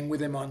hang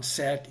with him on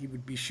set. He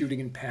would be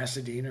shooting in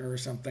Pasadena or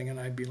something, and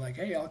I'd be like,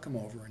 hey, I'll come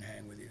over and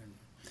hang with you. And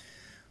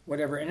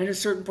whatever. And at a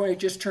certain point, it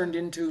just turned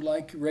into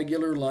like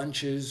regular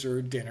lunches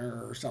or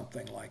dinner or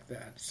something like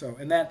that. So,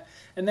 and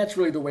that's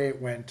really the way it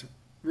went,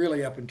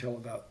 really up until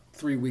about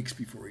 3 weeks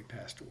before he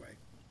passed away.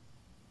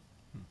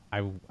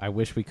 I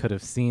wish we could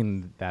have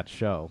seen that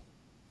show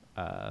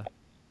that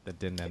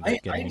didn't end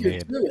up getting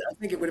made. Too. I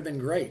think it would have been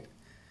great.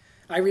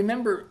 I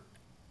remember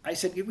I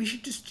said, we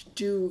should just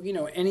do,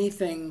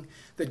 anything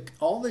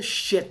all the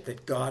shit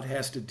that God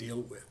has to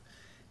deal with.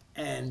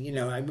 And,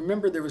 I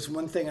remember there was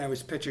one thing I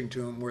was pitching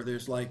to him where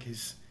there's like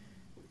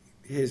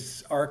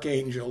his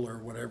archangel or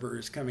whatever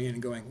is coming in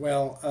and going,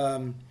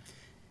 well,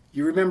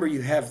 you remember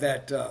you have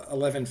that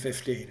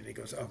 11:15. And he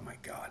goes, oh my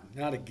God,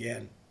 not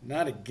again.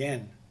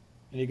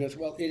 And he goes,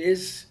 well,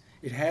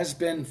 it has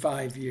been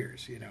 5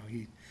 years,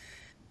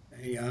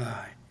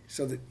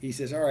 so that he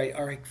says, all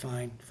right,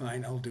 fine,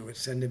 I'll do it.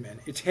 Send him in.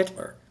 It's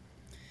Hitler.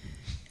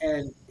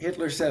 And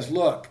Hitler says,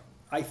 look,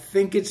 I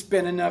think it's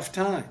been enough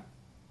time.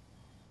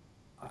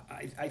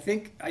 I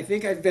think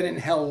I've been in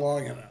hell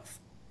long enough.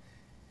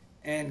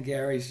 And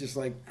Gary's just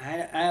like,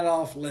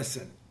 Adolf,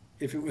 listen,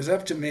 if it was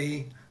up to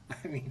me,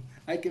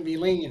 I can be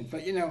lenient,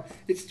 but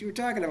you're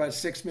talking about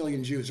 6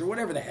 million Jews or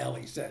whatever the hell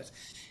he says.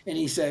 And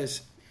he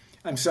says,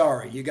 I'm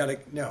sorry, you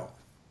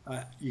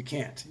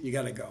can't. You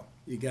got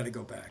to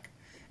go back.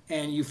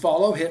 And you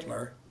follow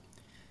Hitler,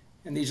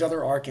 and these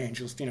other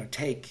archangels,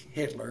 take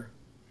Hitler,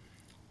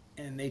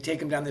 and they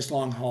take him down this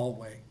long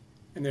hallway,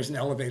 and there's an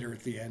elevator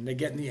at the end. They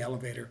get in the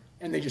elevator,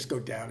 and they just go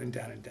down and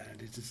down and down.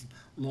 It's this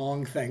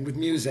long thing with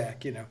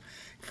music,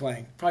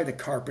 playing, probably the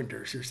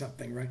Carpenters or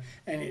something, right?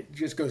 And it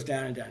just goes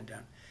down and down and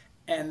down.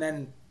 And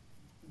then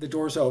the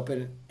doors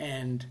open,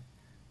 and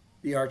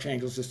the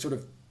archangels just sort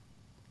of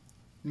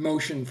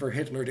motion for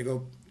Hitler to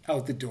go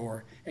out the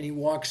door, and he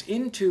walks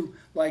into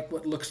like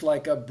what looks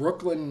like a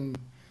Brooklyn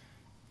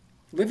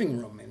living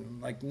room in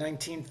like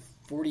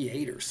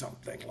 1948 or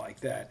something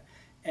like that.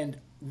 And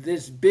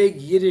this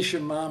big Yiddish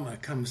mama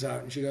comes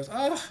out, and she goes,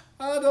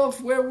 Adolf,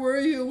 where were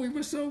you? We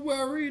were so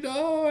worried.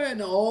 Oh, and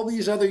all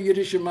these other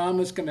Yiddish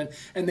mamas come in,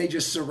 and they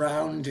just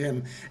surround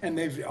him, and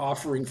they're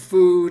offering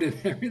food and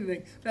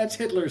everything. That's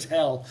Hitler's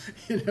hell,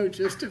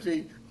 just to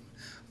be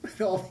with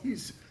all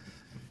these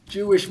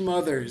Jewish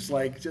mothers,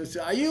 like, just,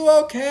 are you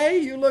okay?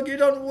 You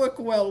don't look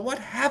well. What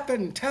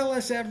happened? Tell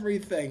us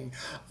everything.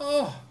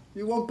 Oh,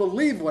 you won't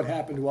believe what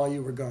happened while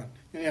you were gone.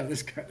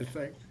 This kind of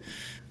thing.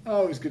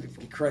 Oh, it was going to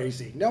be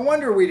crazy. No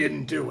wonder we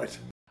didn't do it.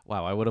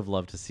 Wow, I would have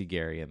loved to see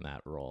Gary in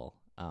that role.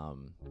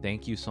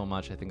 Thank you so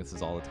much. I think this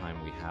is all the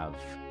time we have,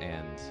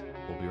 and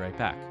we'll be right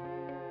back.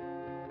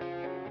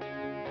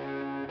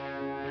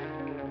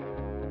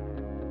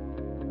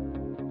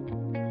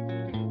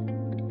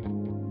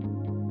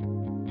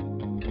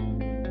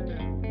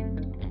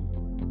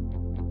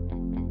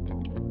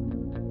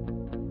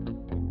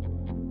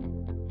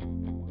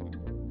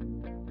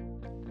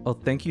 Well,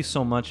 thank you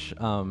so much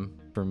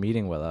for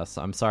meeting with us.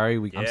 I'm sorry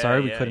we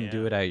couldn't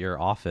do it at your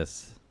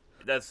office.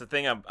 That's the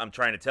thing I'm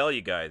trying to tell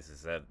you guys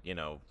is that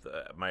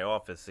my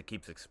office, it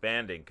keeps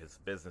expanding because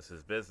business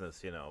is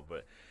business,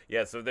 But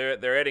yeah, so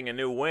they're adding a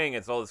new wing.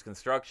 It's all this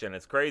construction.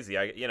 It's crazy.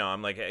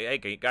 I'm like,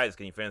 hey guys,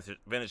 can you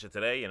finish it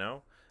today?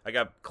 I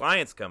got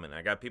clients coming.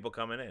 I got people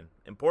coming in,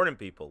 important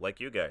people like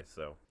you guys.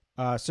 So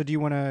do you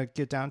want to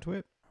get down to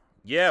it?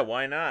 Yeah,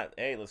 why not?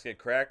 Hey, let's get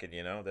cracking,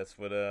 That's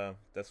what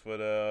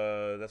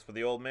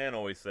the old man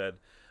always said.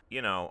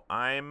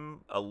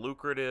 I'm a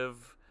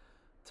lucrative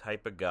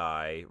type of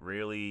guy,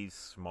 really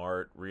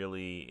smart,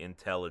 really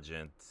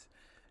intelligent.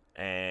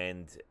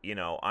 And,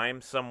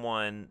 I'm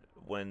someone,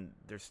 when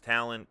there's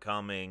talent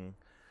coming,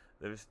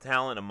 there's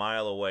talent a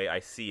mile away, I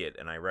see it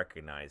and I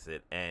recognize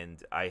it.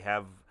 And I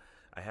have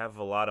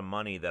a lot of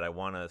money that I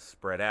want to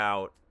spread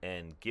out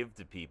and give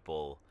to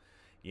people.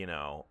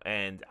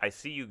 And I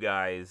see you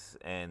guys,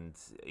 and,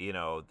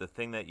 the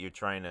thing that you're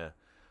trying to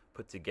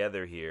put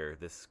together here,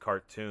 this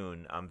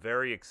cartoon, I'm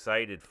very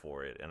excited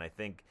for it. And I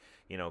think,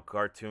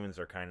 cartoons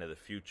are kind of the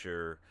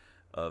future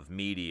of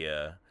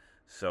media.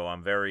 So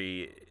I'm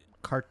very...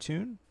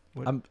 Cartoon?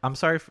 I'm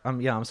sorry.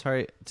 I'm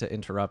sorry to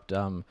interrupt.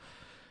 This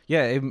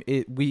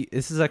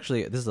is a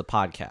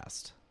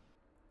podcast.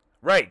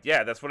 Right.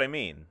 Yeah, that's what I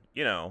mean.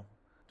 Right.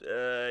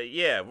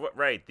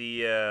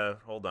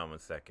 Hold on one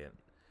second.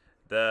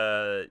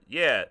 Of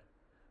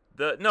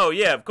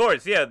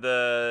course. Yeah,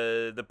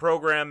 the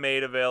program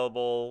made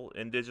available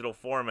in digital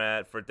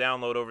format for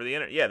download over the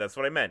internet. Yeah, that's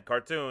what I meant.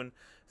 Cartoon,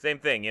 same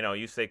thing.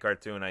 You say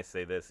cartoon, I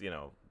say this.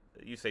 You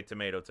say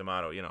tomato.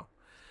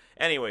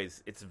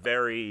 Anyways, it's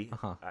very.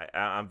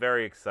 I'm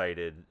very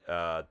excited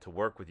to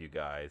work with you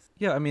guys.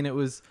 Yeah, I mean,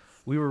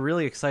 we were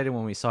really excited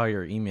when we saw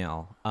your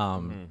email.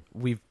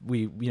 We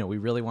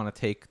really want to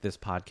take this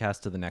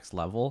podcast to the next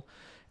level,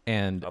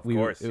 and we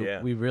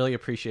really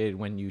appreciated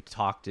when you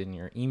talked in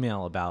your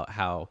email about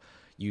how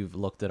you've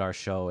looked at our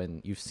show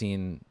and you've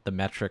seen the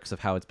metrics of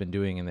how it's been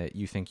doing, and that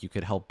you think you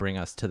could help bring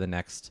us to the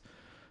next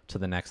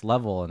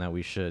level, and that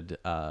we should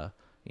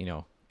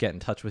get in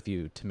touch with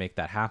you to make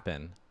that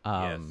happen.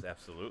 Yes,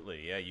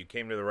 absolutely. Yeah, you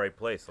came to the right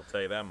place. I'll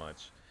tell you that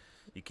much.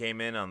 You came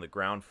in on the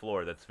ground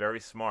floor. That's very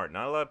smart.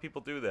 Not a lot of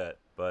people do that.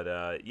 But,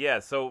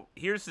 so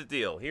here's the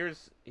deal.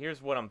 Here's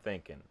what I'm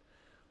thinking.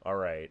 All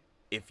right.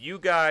 If you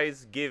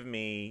guys give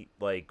me,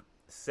 like,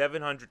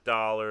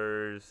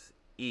 $700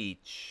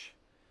 each,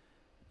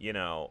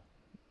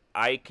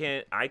 I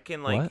can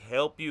What?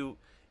 help you.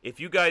 If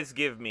you guys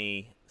give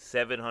me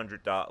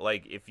 $700,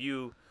 like,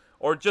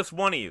 or just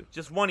one of you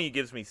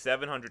gives me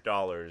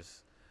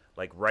 $700,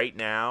 like, right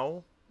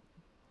now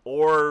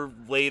or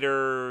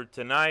later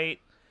tonight,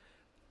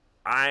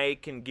 I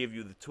can give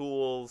you the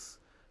tools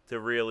to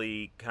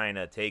really kind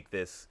of take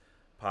this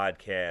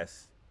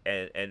podcast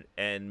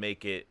and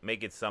make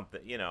it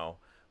something,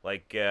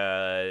 like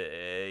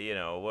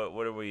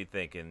what are we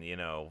thinking,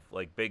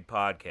 like big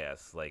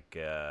podcasts, like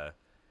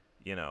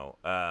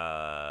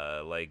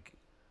like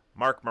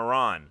Mark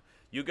Moran.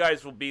 You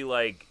guys will be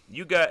like,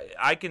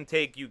 I can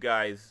take you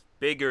guys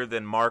bigger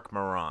than Mark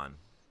Moran.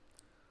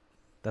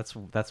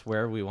 That's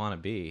where we want to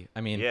be.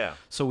 I mean, yeah.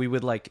 So we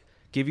would like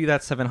give you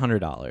that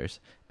 $700,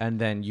 and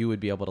then you would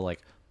be able to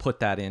like put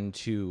that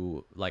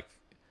into like,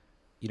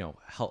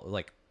 help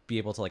like be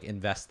able to like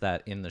invest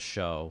that in the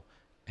show,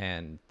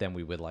 and then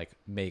we would like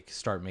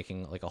start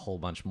making like a whole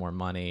bunch more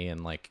money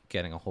and like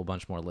getting a whole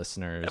bunch more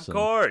listeners. Of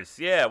course,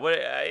 yeah.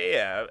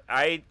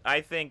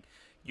 I think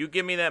you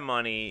give me that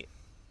money.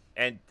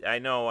 And I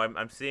know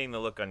I'm seeing the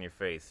look on your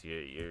face.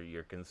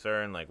 You're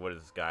concerned. Like, what is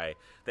this guy?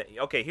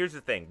 Okay, here's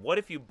the thing. What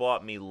if you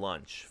bought me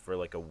lunch for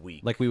like a week?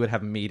 Like we would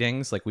have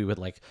meetings. Like we would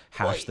like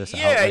hash this out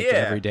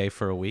every day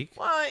for a week.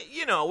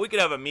 Well, we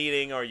could have a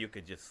meeting, or you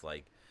could just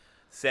like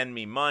send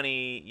me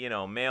money.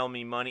 Mail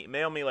me money.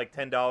 Mail me like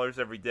 $10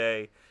 every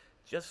day,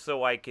 just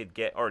so I could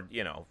get. Or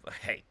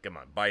hey, come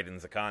on,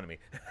 Biden's economy,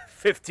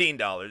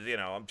 $15.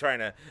 I'm trying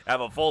to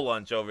have a full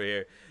lunch over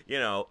here.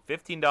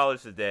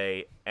 $15 a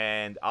day,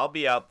 and I'll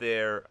be out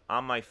there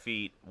on my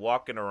feet,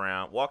 walking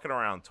around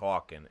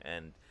talking,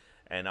 and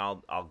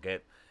I'll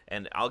get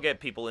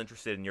people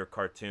interested in your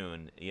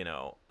cartoon,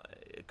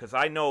 because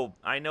I know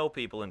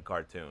people in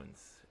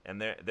cartoons, and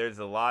there's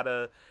a lot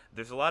of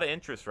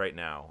interest right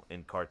now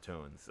in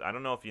cartoons. I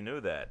don't know if you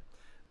knew that.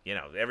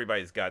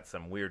 Everybody's got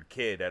some weird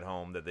kid at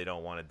home that they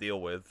don't want to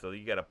deal with, so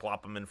you got to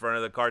plop them in front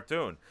of the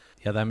cartoon.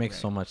 Yeah, that makes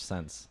so much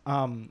sense.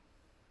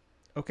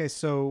 Okay,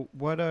 so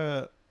what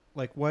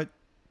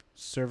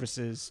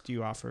services do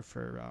you offer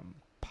for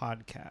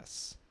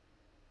podcasts?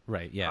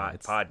 Right. Yeah. Yeah.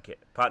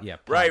 Podcast.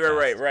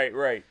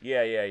 Right.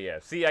 Yeah.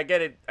 See, I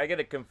get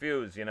it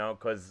confused,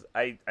 because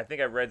I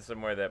think I read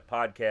somewhere that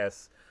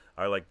podcasts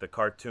are like the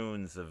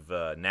cartoons of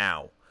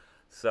now.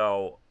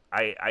 So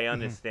I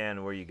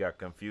understand where you got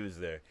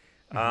confused there.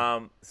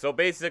 So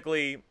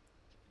basically,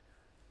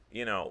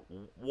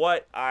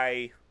 what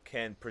I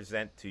can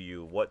present to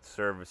you, what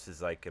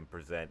services I can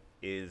present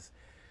is,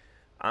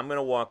 I'm going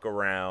to walk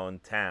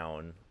around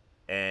town,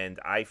 and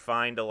I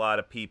find a lot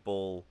of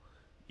people,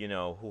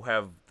 who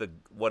have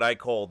what I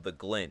call the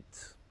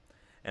glint.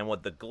 And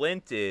what the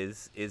glint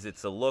is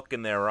it's a look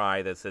in their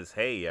eye that says,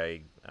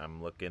 hey,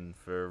 I'm looking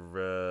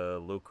for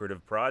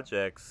lucrative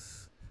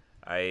projects.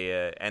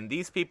 And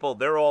these people,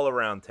 they're all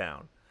around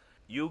town.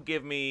 You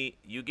give me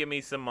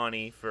some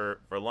money for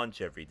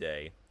lunch every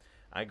day.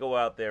 I go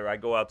out there, I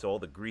go out to all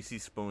the greasy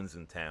spoons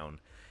in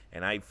town,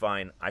 and I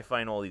find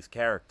all these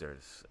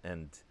characters,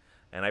 and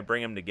I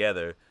bring them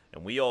together,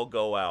 and we all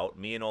go out,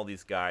 me and all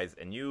these guys,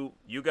 and you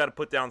got to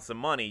put down some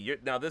money.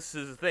 Now, this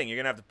is the thing. You're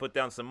going to have to put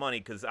down some money,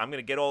 because I'm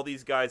going to get all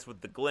these guys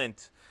with the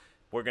glint.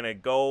 We're going to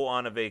go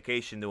on a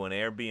vacation to an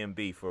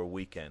Airbnb for a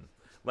weekend.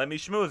 Let me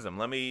schmooze them.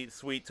 Let me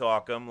sweet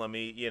talk them. Let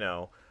me,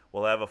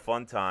 we'll have a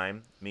fun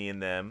time, me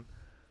and them.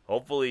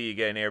 Hopefully you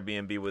get an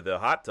Airbnb with a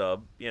hot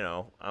tub.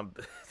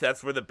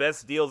 That's where the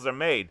best deals are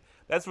made.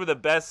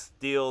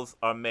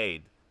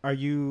 Are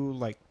you,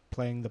 like,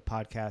 playing the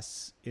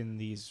podcasts in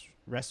these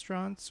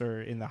restaurants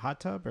or in the hot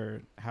tub,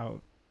 or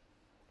how?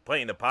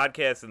 Playing the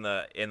podcast in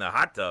the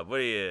hot tub? What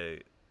are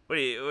you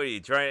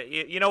trying?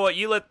 You know what?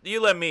 You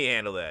let me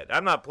handle that.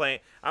 I'm not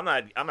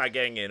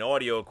getting an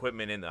audio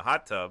equipment in the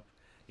hot tub.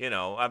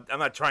 I'm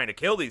not trying to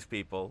kill these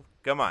people.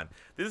 Come on.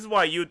 This is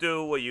why you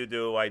do what you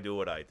do. I do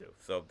what I do.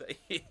 So,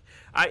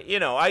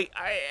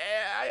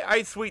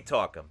 I sweet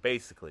talk them,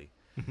 basically.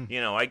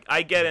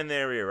 I get in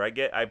their ear.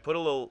 I put a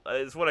little,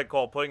 it's what I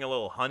call putting a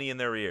little honey in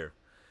their ear.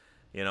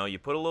 You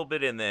put a little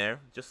bit in there,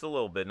 just a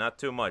little bit, not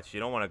too much. You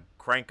don't want to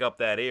crank up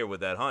that ear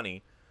with that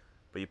honey,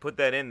 but you put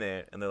that in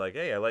there, and they're like,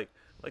 hey, I like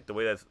the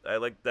way I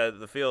like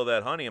the feel of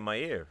that honey in my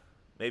ear.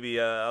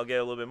 Maybe I'll get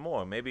a little bit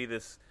more. Maybe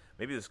this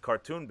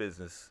cartoon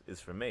business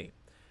is for me.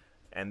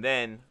 And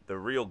then the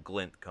real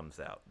glint comes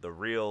out. The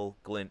real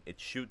glint, it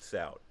shoots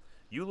out.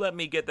 You let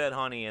me get that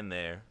honey in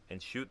there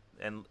and shoot,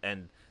 and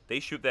they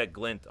shoot that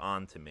glint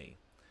onto me,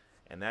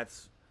 and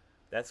that's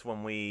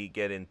when we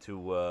get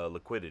into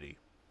liquidity.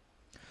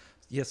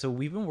 Yeah, so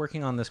we've been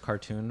working on this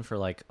cartoon for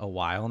like a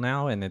while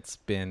now, and it's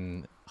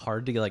been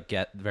hard to like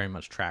get very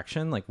much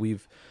traction. Like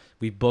we've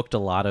booked a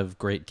lot of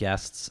great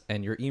guests,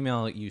 and your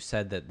email, you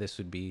said that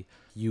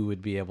you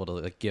would be able to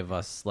like give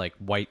us like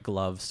white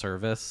glove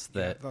service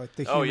that like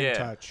the human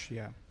touch.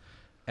 Yeah.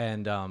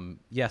 And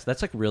yes,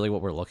 that's like really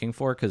what we're looking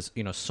for, because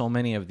so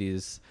many of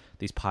these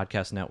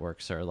podcast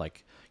networks are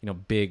like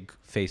big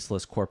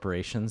faceless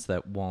corporations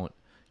that won't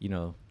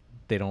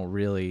they don't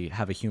really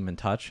have a human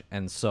touch,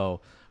 and so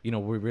we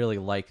really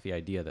like the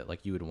idea that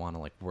like you would want to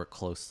like work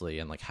closely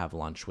and like have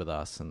lunch with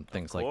us and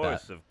things like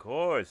that. Of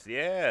course,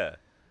 yeah.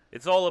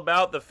 It's all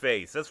about the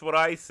face. That's what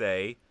I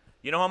say.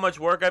 You know how much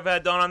work I've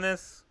had done on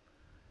this?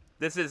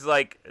 This is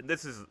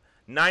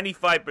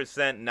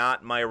 95%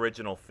 not my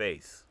original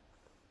face.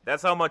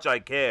 That's how much I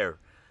care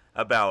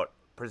about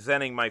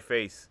presenting my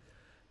face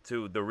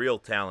to the real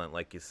talent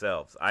like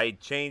yourselves. I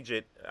change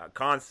it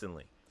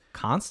constantly.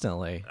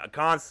 Constantly.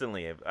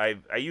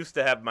 I used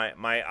to have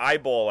my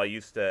eyeball. I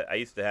used to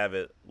have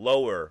it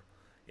lower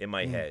in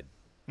my head,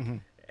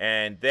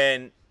 and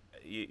then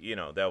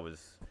that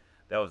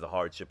was a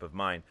hardship of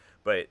mine.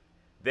 But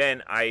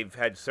then I've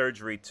had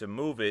surgery to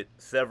move it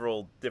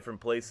several different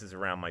places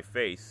around my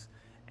face,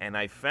 and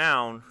I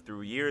found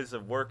through years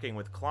of working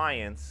with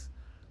clients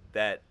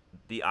that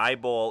the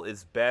eyeball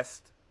is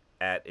best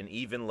at an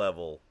even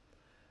level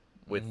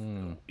with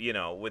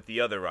with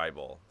the other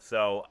eyeball.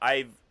 So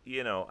I've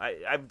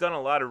done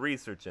a lot of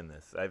research in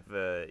this.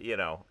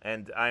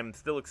 And I'm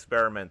still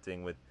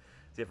experimenting with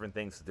different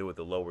things to do with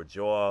the lower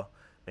jaw,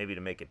 maybe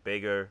to make it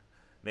bigger,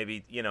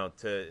 maybe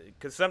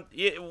because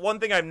one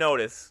thing I've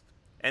noticed,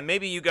 and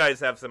maybe you guys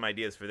have some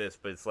ideas for this,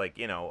 but it's like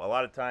a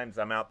lot of times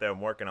I'm out there,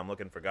 I'm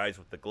looking for guys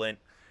with the glint,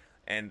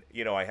 and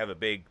I have a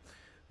big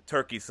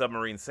turkey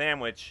submarine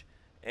sandwich,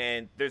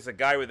 and there's a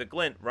guy with a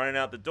glint running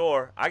out the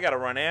door. I got to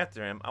run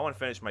after him. I want to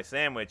finish my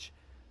sandwich.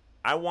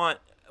 I want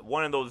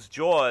one of those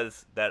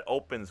jaws that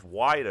opens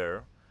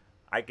wider.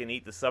 I can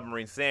eat the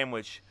submarine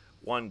sandwich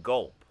one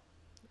gulp.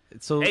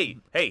 So hey,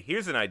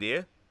 here's an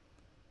idea.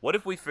 What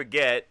if we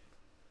forget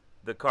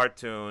the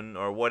cartoon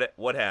or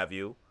what have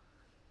you?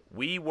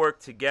 We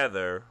work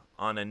together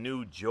on a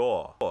new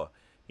jaw.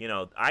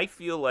 I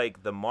feel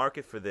like the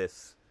market for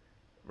this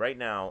right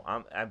now,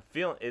 I'm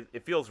feeling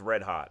it feels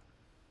red hot.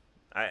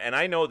 And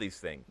I know these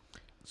things.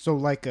 So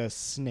like a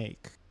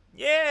snake.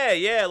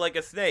 Yeah, like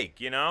a snake,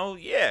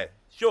 Yeah,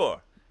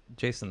 sure.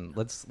 Jason,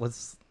 let's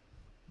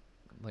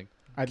like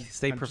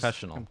stay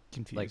professional. I'm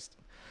confused.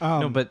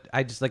 No, but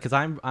I just like, cuz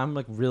I'm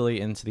like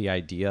really into the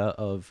idea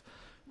of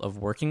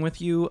working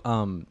with you.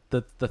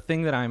 The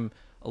thing that I'm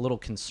a little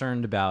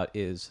concerned about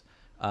is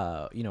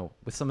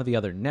with some of the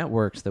other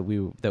networks that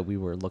we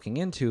were looking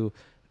into,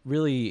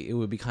 really it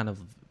would be kind of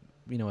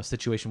a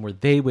situation where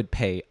they would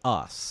pay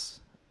us.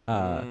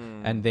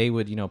 And they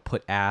would,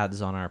 put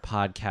ads on our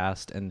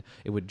podcast, and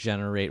it would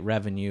generate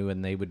revenue,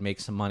 and they would make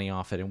some money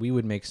off it, and we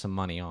would make some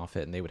money off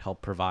it, and they would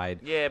help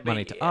provide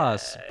money to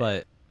us.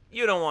 But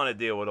you don't want to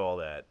deal with all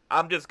that.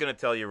 I'm just going to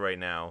tell you right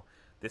now,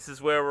 this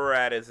is where we're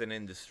at as an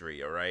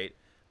industry, all right?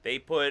 They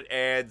put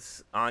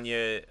ads on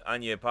your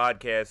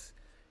podcast.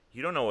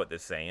 You don't know what they're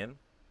saying.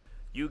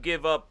 You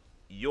give up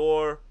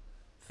your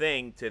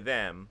thing to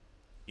them,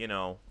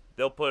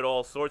 they'll put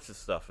all sorts of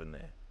stuff in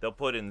there. They'll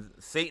put in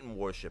Satan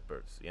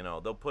worshippers,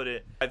 They'll put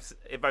it.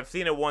 If I've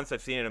seen it once,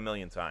 I've seen it a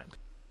million times.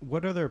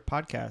 What other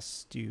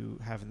podcasts do you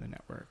have in the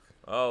network?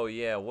 Oh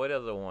yeah, what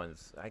other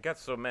ones? I got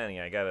so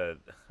many. I gotta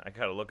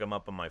look them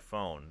up on my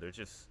phone. There's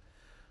just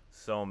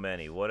so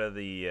many. What are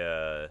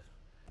the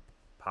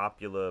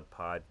popular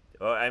pod?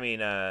 Oh,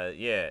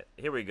 yeah.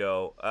 Here we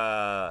go.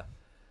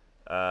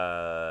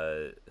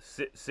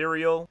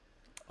 Serial.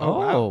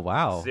 Oh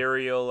wow.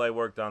 Serial. I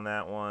worked on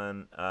that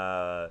one.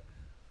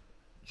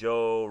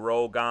 Joe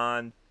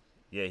Rogan.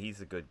 Yeah,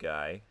 he's a good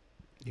guy.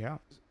 Yeah.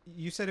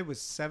 You said it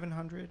was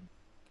 700?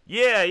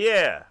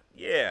 Yeah.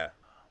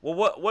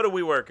 Well, what are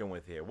we working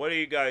with here? What are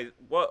you guys?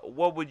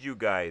 What would you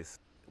guys?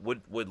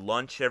 Would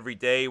lunch every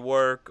day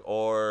work,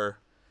 or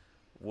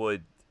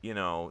would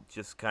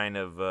just kind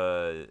of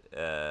a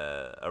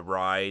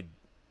ride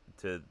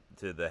to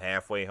the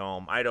halfway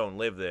home? I don't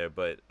live there,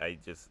 but I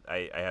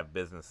have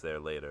business there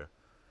later.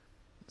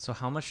 So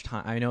how much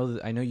time? I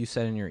know you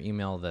said in your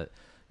email that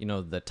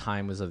the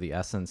time was of the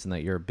essence and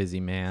that you're a busy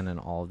man and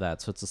all of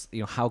that. So it's just,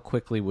 how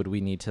quickly would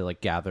we need to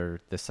like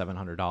gather this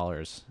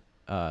 $700,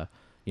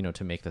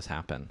 to make this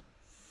happen?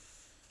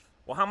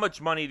 Well, how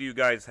much money do you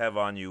guys have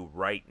on you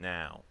right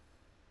now?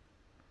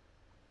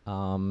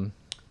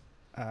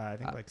 I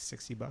think like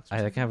 $60. I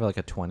think I have like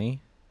a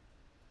 20.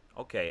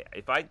 Okay,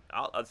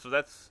 so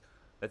that's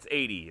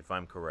 80 if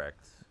I'm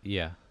correct.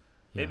 Yeah.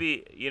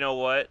 Maybe, you know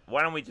what?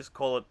 Why don't we just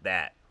call it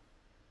that?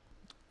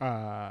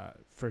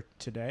 For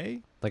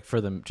today? Like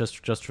for the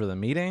just for the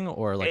meeting,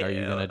 or like are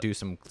you gonna do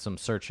some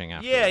searching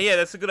after? Yeah,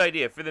 that's a good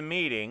idea for the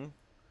meeting,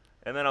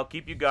 and then I'll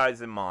keep you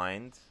guys in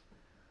mind.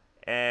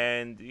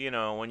 And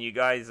when you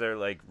guys are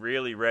like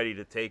really ready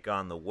to take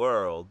on the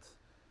world,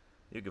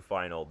 you can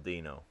find old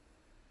Dino.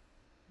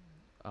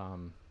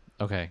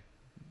 Okay,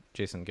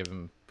 Jason, give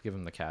him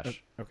the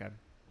cash. Okay.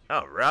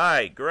 All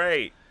right,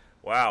 great.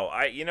 Wow,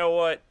 you know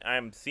what?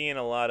 I'm seeing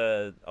a lot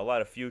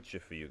of future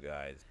for you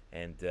guys,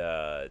 and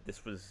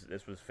this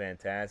was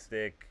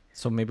fantastic.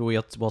 So maybe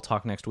we'll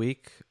talk next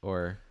week,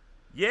 or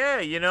yeah,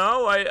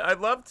 I'd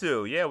love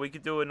to. Yeah, we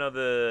could do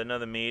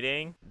another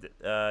meeting.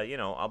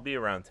 I'll be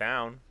around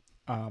town.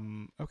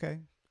 Okay.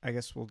 I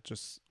guess we'll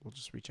just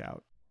reach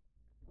out.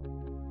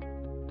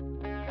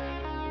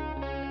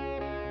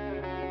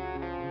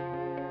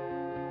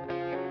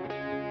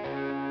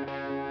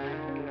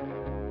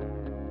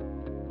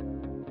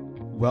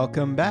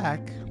 Welcome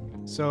back.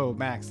 So,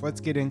 Max,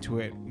 let's get into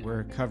it.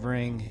 We're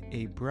covering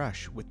A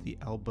Brush with the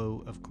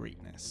Elbow of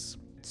Greatness.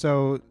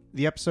 So,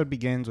 the episode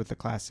begins with the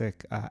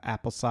classic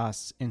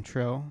applesauce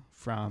intro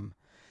from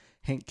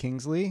Hank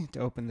Kingsley to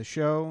open the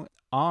show.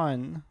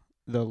 On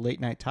the late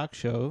night talk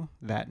show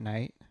that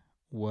night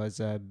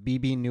was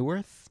B.B.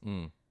 Newirth,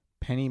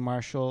 Penny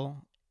Marshall,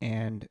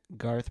 and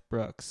Garth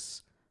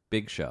Brooks.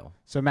 Big show.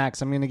 So,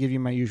 Max, I'm going to give you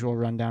my usual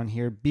rundown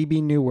here.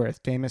 B.B. Newirth,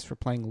 famous for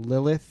playing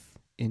Lilith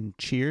in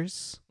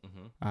Cheers,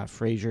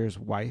 Frasier's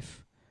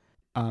wife.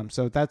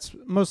 So that's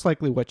most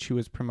likely what she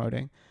was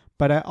promoting.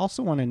 But I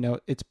also want to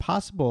note, it's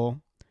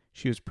possible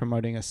she was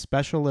promoting a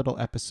special little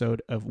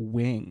episode of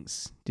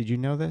Wings. Did you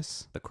know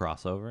this? The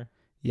crossover?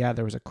 Yeah,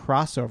 there was a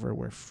crossover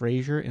where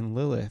Frasier and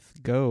Lilith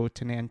go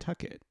to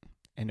Nantucket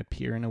and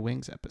appear in a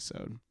Wings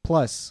episode.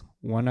 Plus,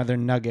 one other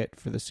nugget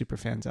for the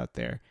superfans out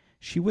there.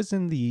 She was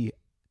in the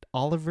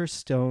Oliver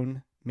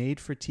Stone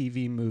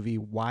made-for-TV movie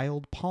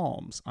Wild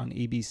Palms on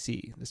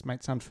ABC. This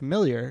might sound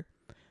familiar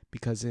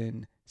because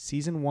in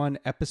Season 1,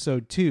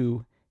 Episode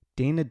 2,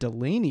 Dana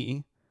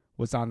Delaney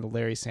was on The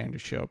Larry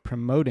Sanders Show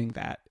promoting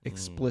that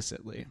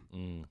explicitly.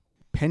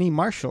 Penny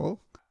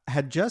Marshall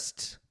had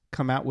just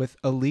come out with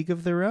A League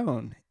of Their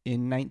Own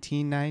in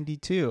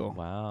 1992.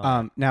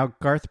 Wow. Now,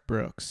 Garth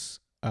Brooks,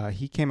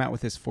 he came out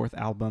with his fourth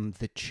album,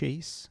 The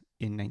Chase,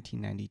 in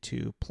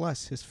 1992,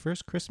 plus his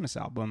first Christmas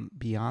album,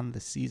 Beyond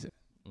the Season.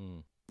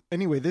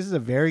 Anyway, this is a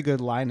very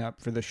good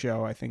lineup for the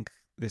show. I think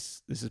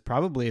this is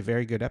probably a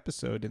very good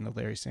episode in the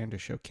Larry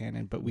Sanders Show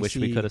canon. But we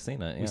could have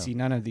seen it. Yeah. We see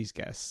none of these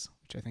guests,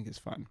 which I think is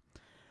fun.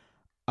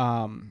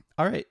 All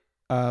right.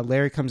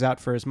 Larry comes out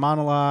for his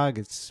monologue.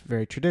 It's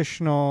very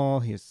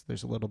traditional.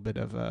 There's a little bit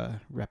of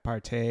a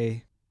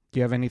repartee. Do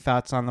you have any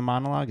thoughts on the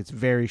monologue? It's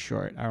very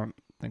short. I don't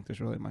think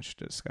there's really much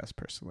to discuss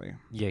personally.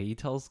 Yeah, he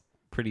tells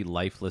pretty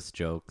lifeless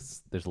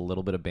jokes. There's a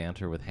little bit of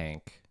banter with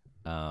Hank.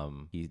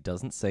 He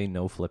doesn't say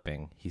no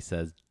flipping. He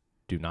says,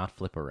 do not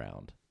flip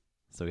around.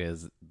 So he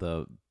has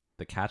the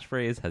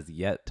catchphrase has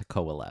yet to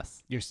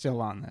coalesce. You're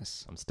still on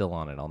this. I'm still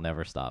on it. I'll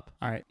never stop.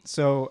 All right.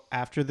 So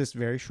after this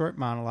very short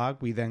monologue,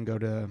 we then go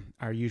to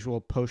our usual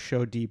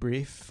post-show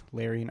debrief.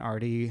 Larry and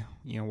Artie,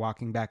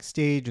 walking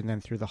backstage and then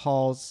through the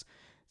halls.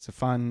 It's a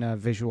fun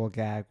visual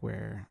gag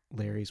where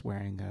Larry's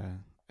wearing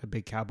a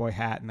big cowboy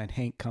hat and then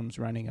Hank comes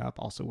running up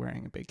also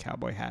wearing a big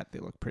cowboy hat. They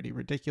look pretty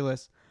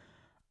ridiculous.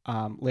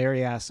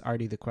 Larry asks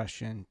Artie the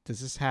question,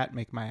 does this hat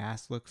make my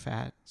ass look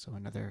fat? So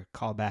another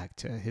callback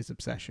to his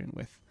obsession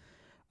with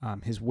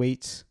his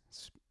weight.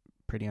 It's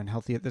pretty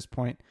unhealthy at this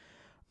point.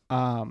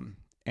 And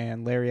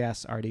Larry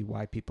asks Artie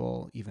why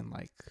people even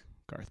like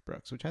Garth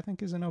Brooks, which I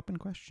think is an open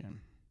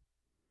question.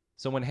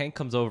 So when Hank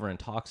comes over and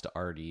talks to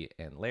Artie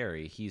and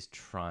Larry, he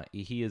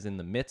is in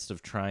the midst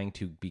of trying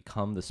to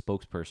become the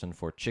spokesperson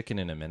for Chicken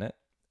in a Minute.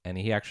 And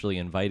he actually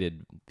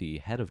invited the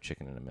head of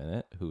Chicken in a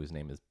Minute, whose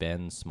name is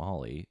Ben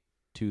Smalley,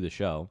 to the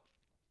show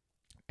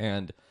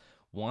and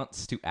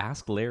wants to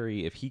ask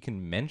Larry if he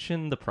can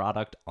mention the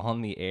product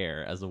on the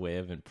air as a way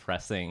of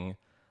impressing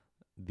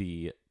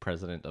the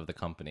president of the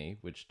company,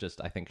 which just,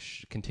 I think,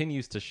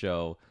 continues to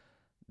show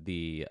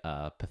the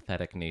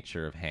pathetic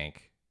nature of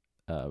Hank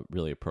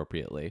really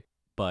appropriately.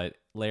 But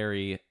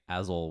Larry,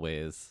 as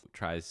always,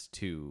 tries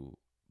to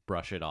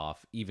brush it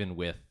off, even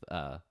with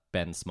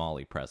Ben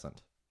Smalley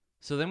present.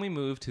 So then we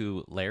move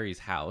to Larry's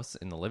house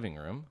in the living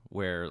room,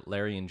 where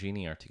Larry and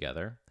Jeannie are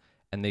together.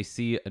 And they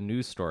see a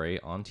news story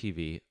on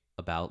TV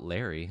about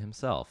Larry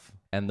himself.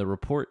 And the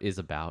report is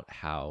about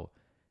how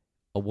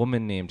a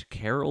woman named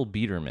Carol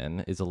Biederman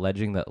is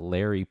alleging that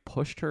Larry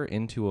pushed her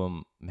into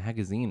a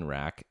magazine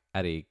rack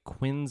at a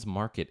Quinn's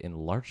Market in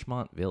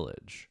Larchmont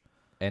Village.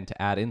 And to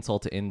add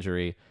insult to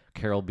injury,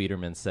 Carol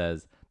Biederman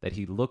says that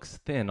he looks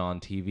thin on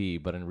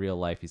TV, but in real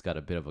life he's got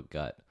a bit of a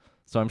gut.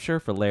 So I'm sure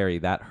for Larry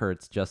that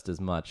hurts just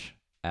as much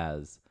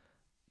as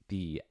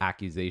the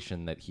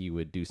accusation that he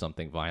would do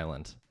something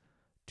violent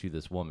to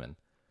this woman.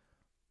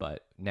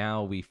 But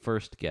now we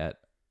first get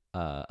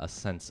a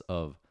sense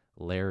of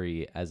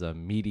Larry as a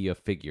media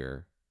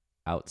figure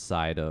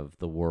outside of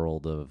the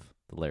world of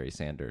the Larry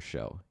Sanders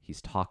Show.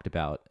 He's talked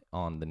about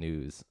on the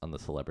news, on the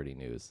celebrity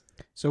news.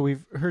 So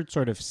we've heard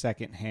sort of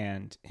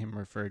secondhand him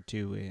referred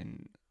to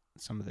in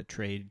some of the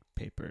trade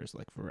papers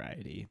like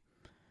Variety.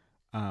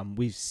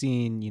 We've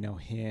seen,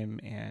 him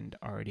and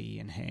Artie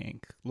and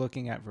Hank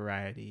looking at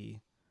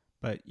Variety,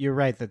 but you're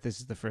right that this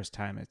is the first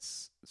time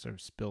it's sort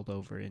of spilled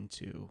over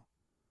into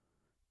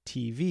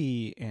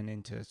TV and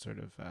into sort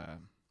of, I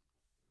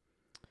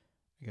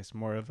guess,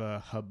 more of a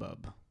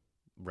hubbub.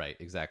 Right,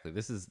 exactly.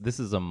 This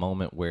is a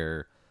moment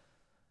where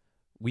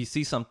we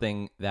see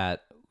something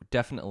that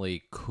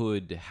definitely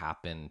could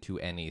happen to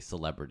any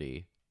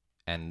celebrity,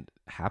 and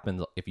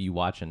happens if you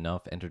watch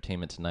enough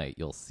Entertainment Tonight.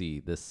 You'll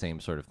see this same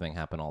sort of thing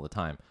happen all the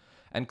time.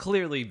 And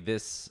clearly,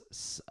 this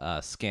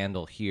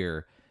scandal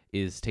here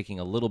is taking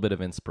a little bit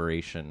of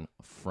inspiration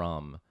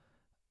from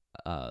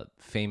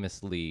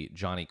famously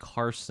Johnny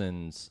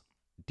Carson's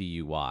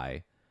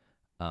DUI,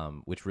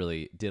 which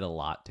really did a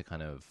lot to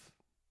kind of,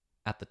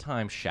 at the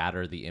time,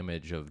 shatter the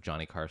image of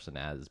Johnny Carson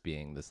as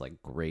being this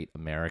like great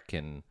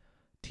American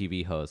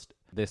TV host.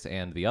 This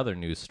and the other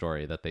news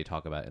story that they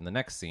talk about in the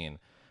next scene,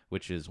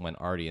 which is when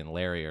Artie and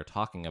Larry are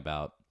talking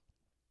about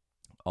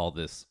all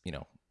this,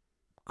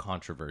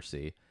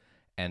 controversy,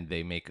 and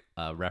they make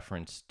a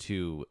reference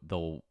to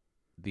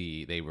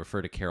they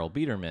refer to Carol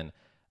Biederman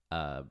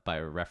by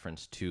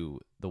reference to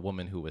the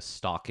woman who was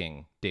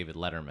stalking David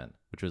Letterman,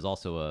 which was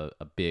also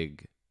a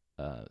big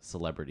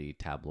celebrity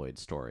tabloid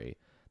story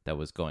that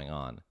was going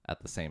on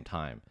at the same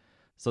time.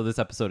 So this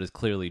episode is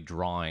clearly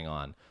drawing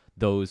on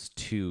those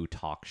two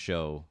talk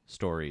show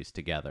stories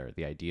together,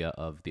 the idea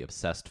of the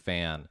obsessed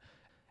fan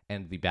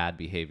and the bad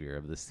behavior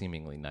of the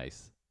seemingly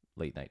nice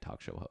late night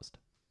talk show host.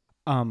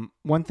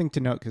 One thing to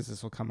note, because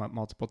this will come up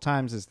multiple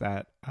times, is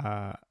that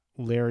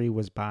Larry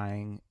was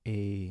buying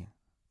a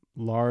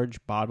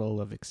large bottle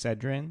of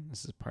Excedrin.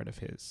 This is part of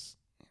his,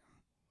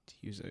 to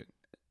use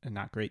a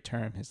not great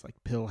term, his like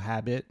pill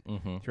habit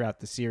throughout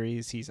the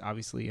series. He's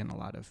obviously in a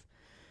lot of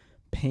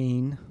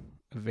pain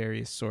of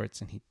various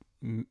sorts, and he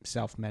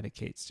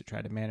self-medicates to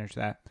try to manage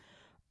that.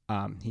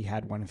 He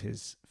had one of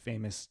his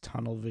famous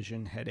tunnel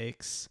vision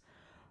headaches,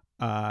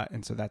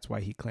 and so that's why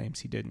he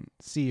claims he didn't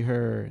see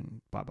her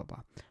and blah, blah,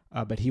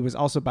 blah. But he was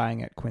also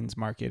buying at Quinn's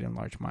Market in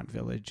Larchmont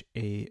Village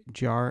a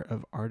jar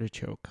of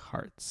artichoke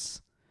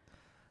hearts.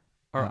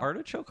 Are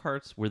artichoke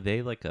hearts, were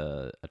they like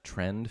a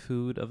trend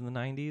food of the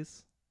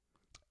 90s?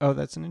 Oh,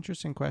 that's an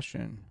interesting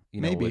question.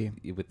 Maybe.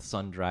 With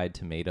sun-dried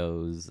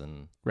tomatoes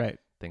and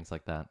things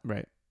like that.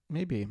 Right.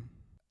 Maybe.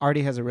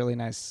 Artie has a really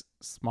nice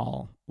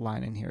small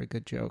line in here, a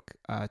good joke,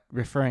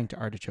 referring to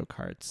artichoke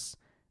hearts.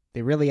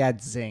 They really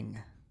add zing.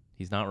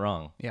 He's not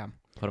wrong. Yeah.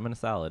 Put them in a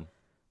salad.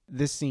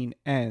 This scene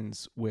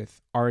ends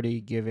with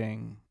Artie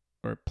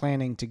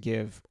planning to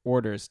give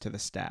orders to the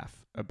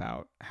staff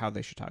about how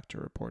they should talk to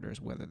reporters,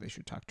 whether they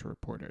should talk to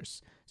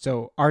reporters.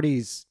 So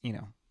Artie's,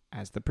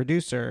 as the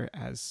producer,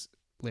 as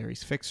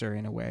Larry's fixer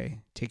in a way,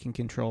 taking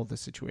control of the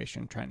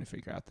situation, trying to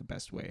figure out the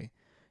best way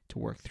to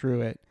work through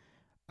it.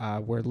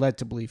 We're led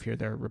to believe here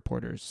there are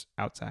reporters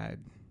outside.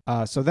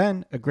 So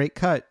then a great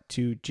cut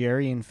to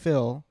Jerry and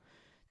Phil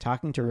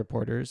talking to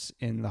reporters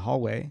in the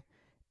hallway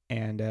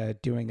and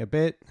doing a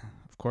bit.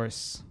 Of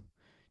course,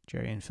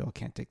 Jerry and Phil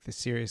can't take this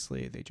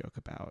seriously. They joke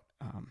about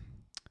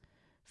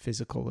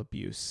physical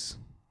abuse.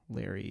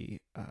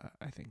 Larry,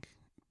 I think,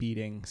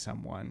 beating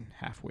someone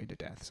halfway to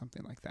death,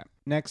 something like that.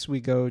 Next,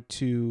 we go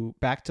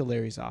back to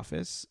Larry's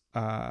office.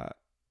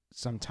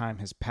 Some time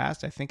has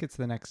passed. I think it's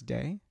the next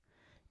day.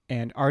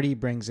 And Artie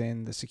brings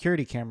in the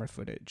security camera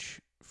footage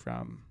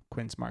from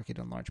Quinn's Market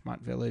in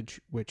Larchmont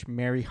Village, which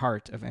Mary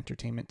Hart of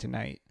Entertainment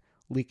Tonight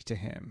leaked to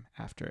him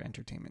after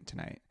Entertainment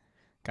Tonight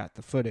got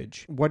the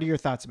footage. What are your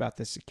thoughts about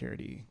this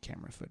security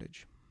camera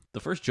footage? The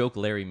first joke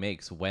Larry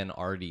makes when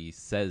Artie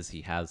says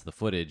he has the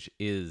footage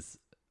is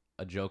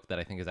a joke that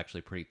I think is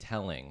actually pretty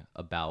telling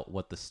about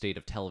what the state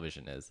of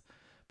television is,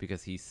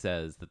 because he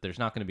says that there's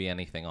not going to be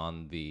anything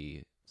on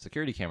the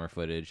security camera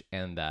footage,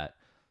 and that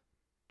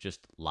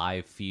just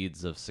live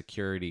feeds of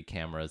security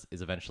cameras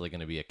is eventually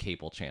going to be a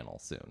cable channel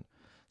soon.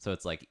 So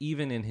it's like,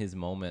 even in his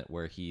moment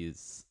where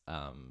he's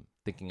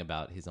thinking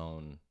about his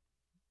own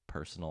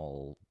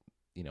personal,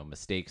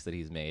 mistakes that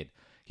he's made,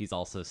 he's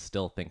also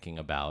still thinking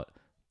about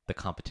the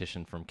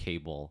competition from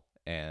cable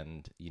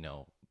and,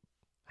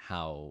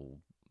 how,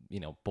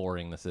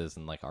 boring this is,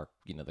 and like our,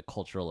 the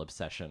cultural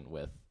obsession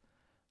with,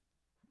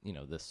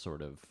 this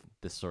sort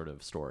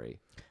of story.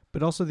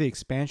 But also the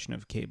expansion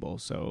of cable.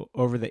 So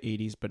over the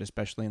 80s, but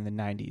especially in the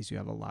 90s, you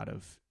have a lot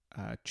of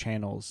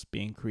channels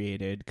being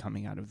created,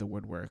 coming out of the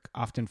woodwork,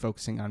 often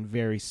focusing on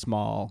very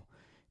small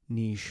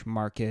niche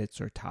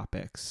markets or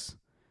topics.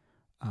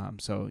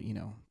 So,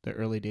 the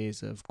early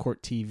days of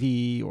Court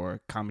TV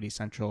or Comedy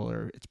Central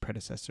or its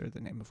predecessor,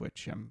 the name of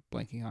which I'm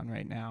blanking on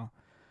right now.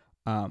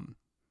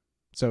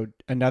 So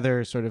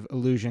another sort of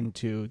allusion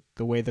to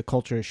the way the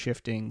culture is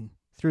shifting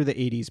through the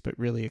 80s, but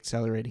really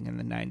accelerating in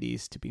the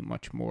 90s to be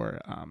much more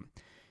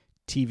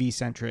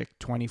TV-centric,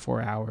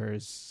 24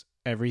 hours,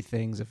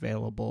 everything's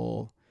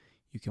available.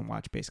 You can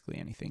watch basically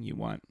anything you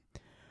want.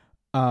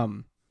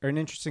 An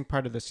interesting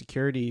part of the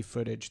security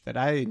footage that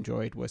I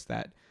enjoyed was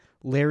that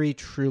Larry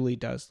truly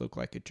does look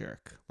like a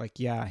jerk. Like,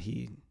 yeah,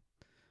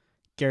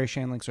 Gary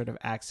Shandling sort of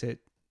acts it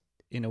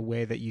in a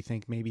way that you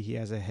think maybe he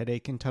has a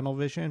headache and tunnel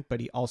vision, but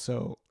he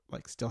also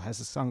like still has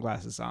his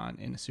sunglasses on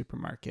in a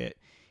supermarket.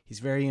 He's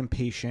very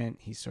impatient.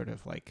 He's sort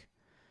of like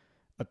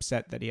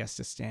upset that he has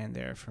to stand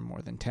there for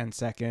more than 10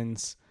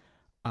 seconds.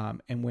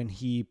 And when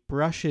he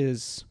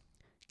brushes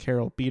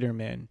Carol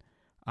Biederman,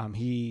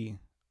 he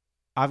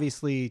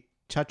obviously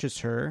touches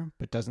her,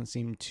 but doesn't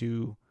seem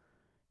to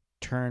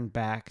turn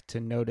back to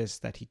notice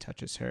that he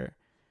touches her.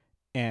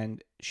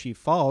 And she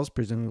falls,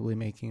 presumably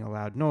making a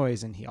loud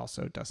noise, and he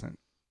also doesn't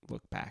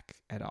look back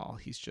at all.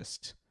 He's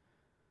just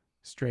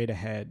straight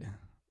ahead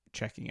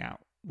checking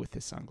out with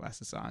his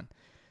sunglasses on.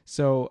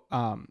 So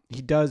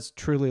he does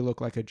truly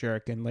look like a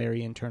jerk, and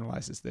Larry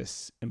internalizes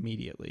this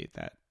immediately,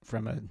 that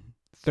from a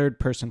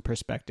third-person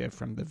perspective,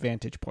 from the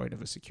vantage point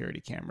of a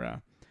security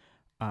camera,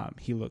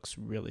 he looks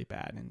really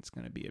bad, and it's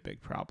going to be a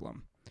big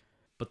problem.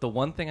 But the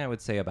one thing I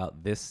would say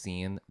about this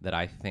scene that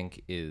I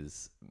think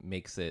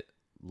makes it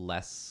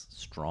less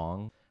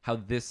strong, how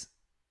this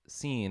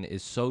scene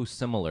is so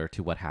similar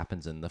to what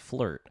happens in The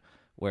Flirt,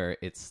 where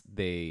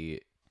they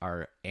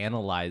are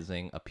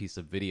analyzing a piece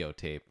of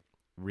videotape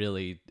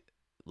really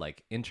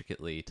like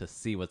intricately to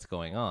see what's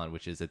going on,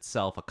 which is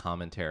itself a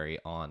commentary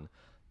on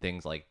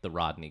things like the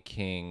Rodney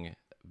King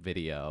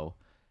video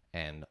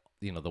and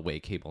the way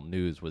cable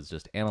news was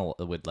just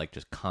would like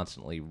just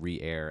constantly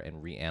re-air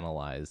and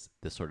reanalyze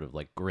this sort of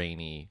like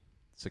grainy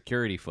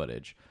security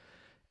footage.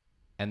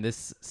 And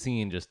this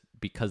scene, just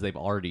because they've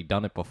already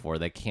done it before,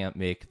 they can't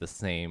make the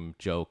same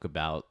joke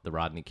about the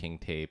Rodney King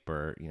tape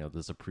or the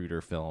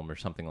Zapruder film or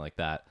something like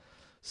that.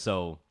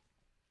 So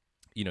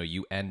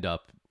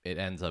it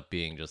ends up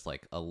being just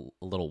like a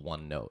little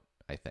one note,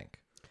 I think.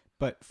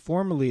 But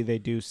formally, they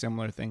do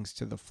similar things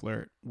to The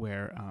Flirt,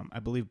 where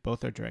I believe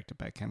both are directed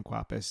by Ken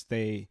Kwapis.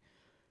 They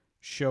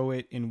show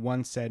it in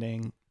one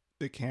setting,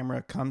 the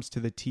camera comes to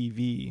the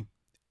TV,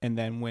 and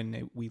then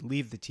when we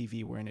leave the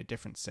TV, we're in a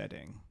different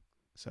setting.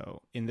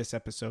 So in this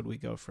episode, we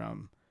go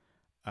from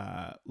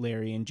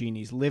Larry and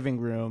Jeannie's living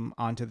room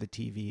onto the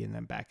TV and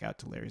then back out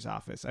to Larry's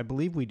office. I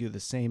believe we do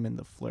the same in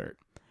The Flirt.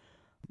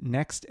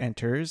 Next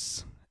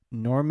enters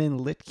Norman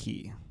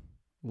Littke,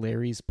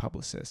 Larry's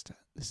publicist.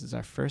 This is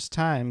our first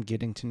time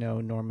getting to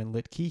know Norman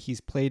Littke. He's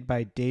played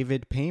by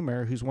David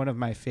Paymer, who's one of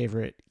my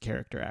favorite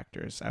character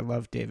actors. I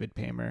love David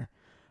Paymer.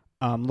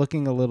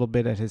 Looking a little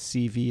bit at his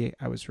CV,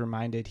 I was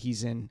reminded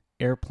he's in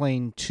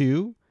Airplane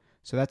 2.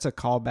 So that's a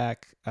callback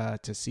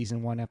to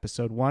season 1,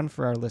 episode 1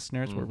 for our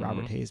listeners, where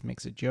Robert Hayes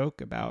makes a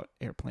joke about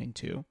Airplane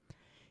 2.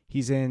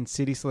 He's in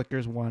City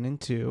Slickers 1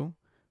 and 2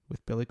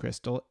 with Billy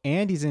Crystal,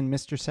 and he's in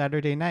Mr.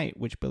 Saturday Night,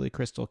 which Billy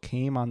Crystal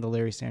came on the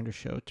Larry Sanders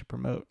Show to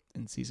promote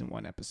in season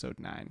 1, episode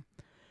 9.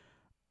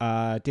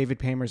 David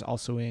Paymer's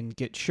also in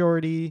Get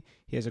Shorty.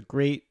 He has a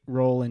great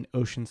role in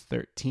Ocean's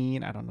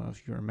 13. I don't know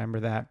if you remember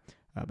that,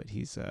 but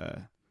he's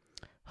a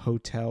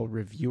hotel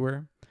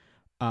reviewer.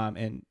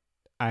 And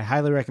I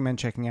highly recommend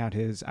checking out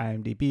his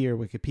IMDb or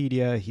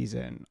Wikipedia. He's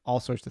in all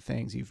sorts of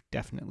things. You've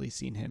definitely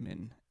seen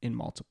him in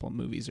multiple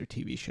movies or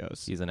TV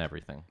shows. He's in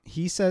everything.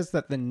 He says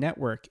that the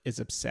network is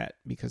upset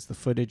because the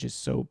footage is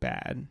so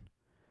bad.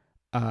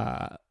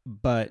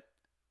 But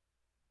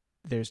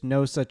there's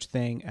no such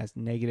thing as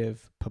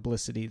negative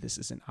publicity. This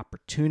is an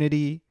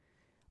opportunity.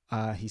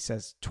 He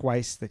says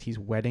twice that he's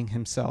wetting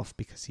himself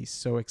because he's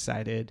so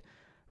excited.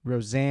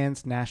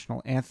 Roseanne's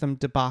national anthem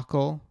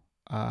debacle,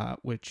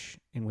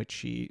 in which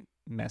she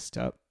messed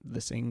up the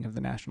singing of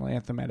the national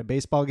anthem at a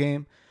baseball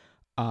game,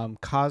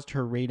 caused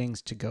her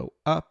ratings to go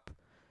up.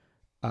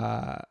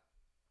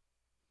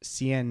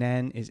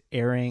 CNN is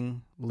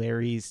airing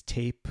Larry's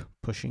tape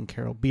pushing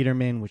Carol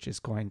Biederman, which is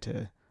going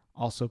to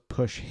also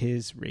push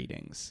his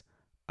ratings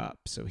up.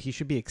 So he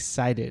should be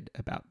excited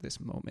about this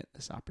moment,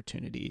 this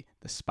opportunity.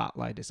 The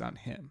spotlight is on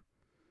him.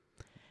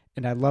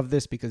 And I love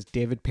this because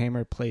David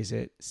Paymer plays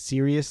it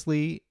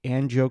seriously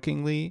and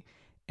jokingly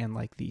and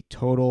like the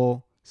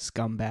total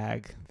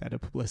scumbag that a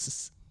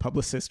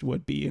publicist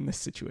would be in this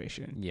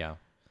situation. Yeah.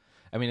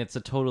 I mean,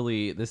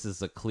 this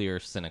is a clear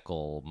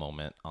cynical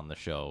moment on the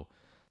show.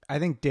 I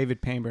think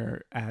David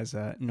Paymer as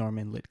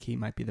Norman Littke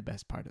might be the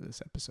best part of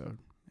this episode.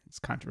 It's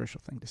a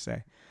controversial thing to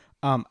say.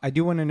 I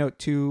do want to note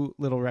two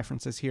little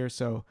references here.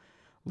 So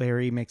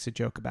Larry makes a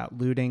joke about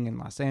looting in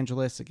Los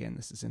Angeles. Again,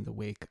 this is in the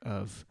wake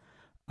of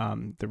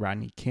the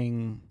Rodney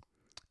King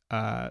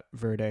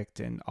verdict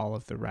and all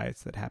of the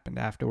riots that happened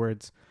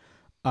afterwards.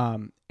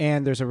 And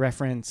there's a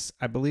reference,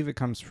 I believe it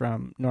comes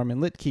from Norman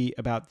Littke,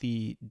 about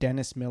the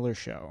Dennis Miller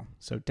show.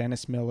 So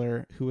Dennis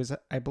Miller, who was,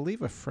 I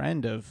believe, a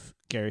friend of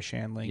Gary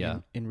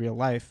Shandling in real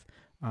life,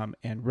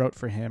 and wrote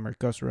for him, or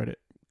ghost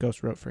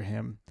wrote for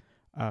him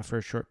for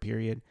a short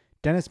period.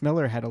 Dennis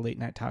Miller had a late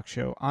night talk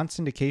show on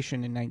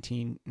syndication in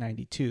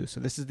 1992. So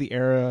this is the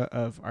era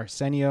of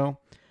Arsenio.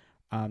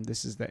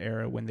 This is the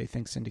era when they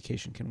think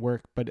syndication can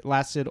work, but it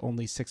lasted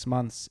only 6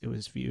 months. It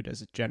was viewed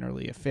as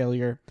generally a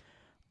failure.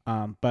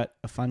 But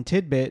a fun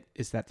tidbit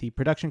is that the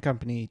production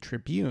company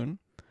Tribune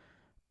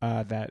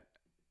that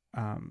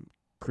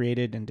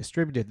created and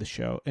distributed the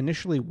show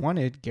initially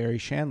wanted Gary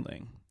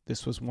Shandling.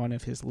 This was one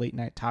of his late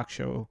night talk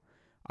show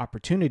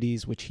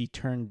opportunities, which he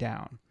turned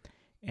down.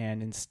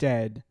 And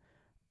instead,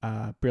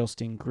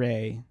 Brillstein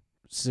Gray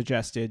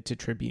suggested to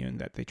Tribune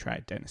that they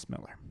tried Dennis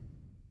Miller.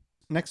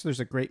 Next, there's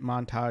a great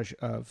montage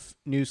of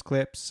news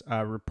clips,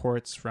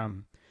 reports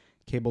from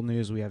cable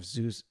news. We have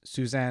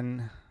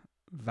Suzanne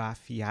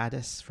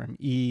Vafiadis from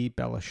E!,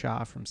 Bella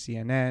Shaw from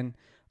CNN.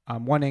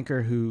 One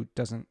anchor who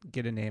doesn't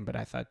get a name, but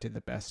I thought did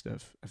the best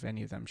of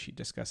any of them. She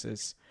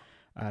discusses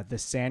the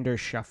Sanders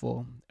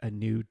Shuffle, a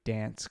new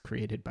dance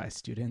created by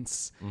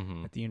students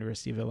at the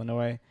University of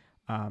Illinois.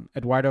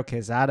 Eduardo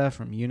Quezada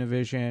from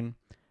Univision.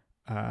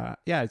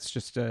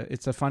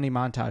 It's a funny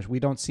montage. We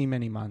don't see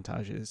many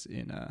montages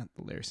in the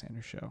Larry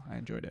Sanders Show. I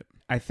enjoyed it.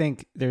 I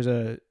think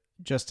there's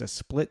just a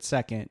split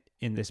second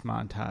in this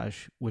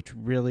montage which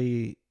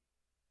really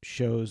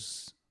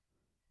shows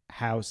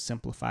how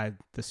simplified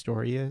the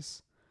story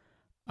is,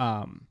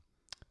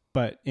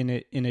 but in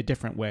a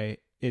different way.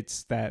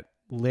 It's that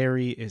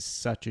Larry is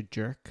such a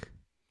jerk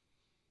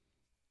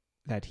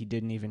that he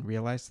didn't even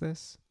realize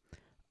this.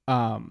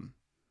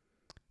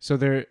 So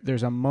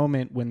there's a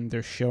moment when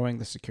they're showing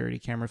the security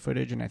camera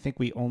footage, and I think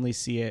we only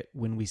see it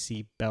when we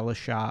see Bella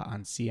Shaw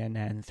on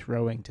CNN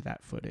throwing to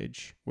that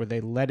footage, where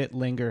they let it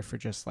linger for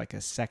just like a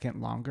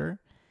second longer.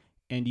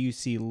 And you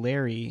see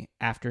Larry,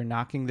 after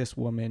knocking this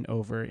woman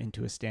over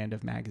into a stand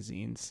of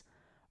magazines,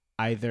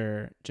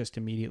 either just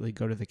immediately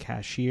go to the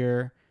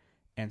cashier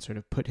and sort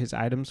of put his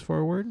items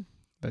forward.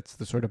 That's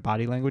the sort of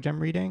body language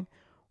I'm reading.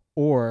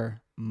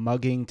 Or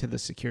mugging to the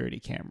security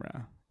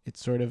camera.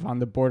 It's sort of on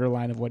the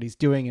borderline of what he's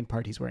doing. In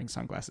part, he's wearing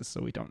sunglasses,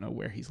 so we don't know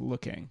where he's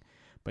looking.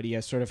 But he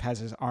has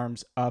his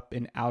arms up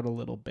and out a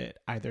little bit,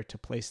 either to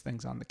place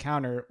things on the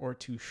counter or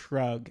to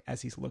shrug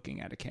as he's looking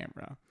at a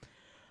camera.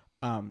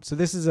 So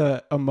this is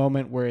a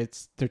moment where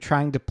they're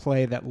trying to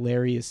play that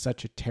Larry is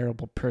such a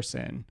terrible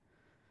person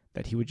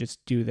that he would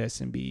just do this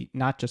and be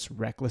not just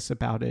reckless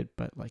about it,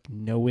 but like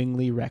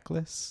knowingly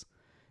reckless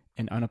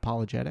and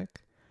unapologetic.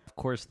 Of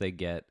course, they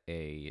get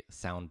a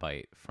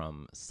soundbite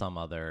from some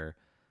other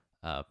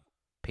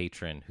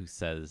patron who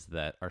says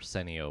that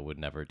Arsenio would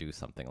never do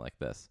something like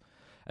this.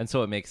 And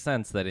so it makes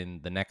sense that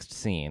in the next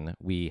scene,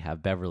 we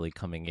have Beverly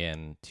coming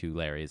in to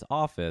Larry's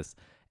office,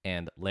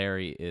 and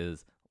Larry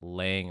is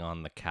laying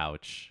on the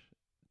couch,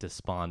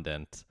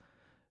 despondent,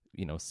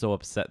 so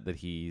upset that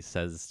he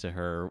says to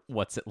her,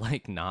 "What's it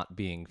like not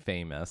being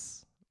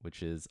famous?"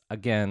 Which is,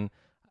 again,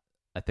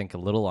 I think a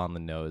little on the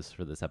nose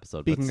for this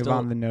episode. Speaking of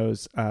on the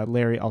nose,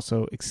 Larry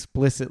also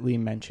explicitly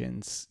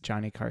mentions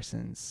Johnny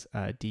Carson's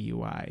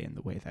DUI in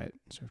the way that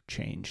sort of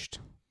changed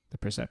the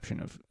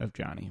perception of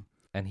Johnny.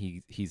 And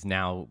he's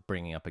now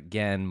bringing up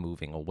again,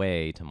 moving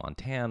away to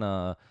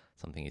Montana,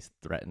 something he's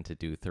threatened to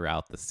do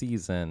throughout the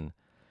season.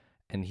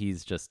 And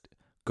he's just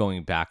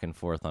going back and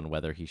forth on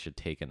whether he should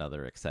take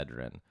another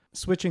Excedrin.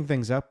 Switching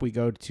things up, we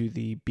go to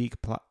the B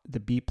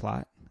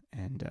plot,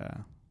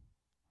 and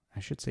I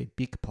should say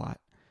beak plot.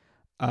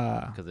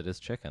 Because it is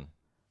chicken.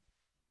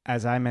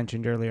 As I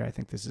mentioned earlier, I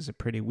think this is a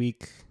pretty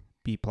weak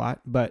B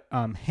plot, but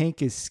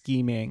Hank is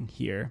scheming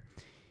here.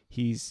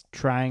 He's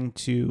trying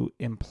to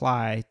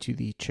imply to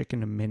the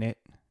Chicken a Minute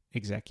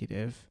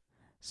executive,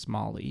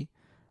 Smalley,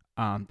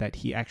 that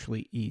he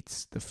actually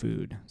eats the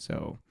food.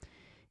 So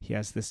he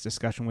has this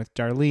discussion with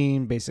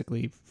Darlene,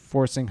 basically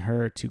forcing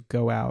her to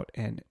go out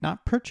and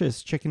not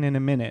purchase Chicken in a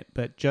Minute,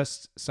 but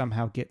just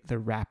somehow get the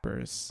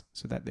wrappers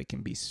so that they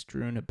can be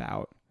strewn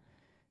about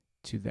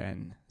to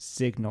then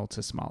signal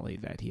to Smalley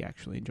that he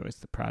actually enjoys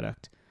the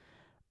product.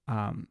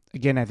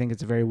 Again, I think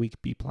it's a very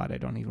weak B-plot. I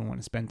don't even want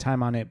to spend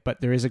time on it,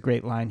 but there is a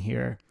great line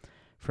here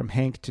from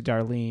Hank to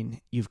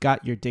Darlene. "You've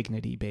got your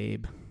dignity,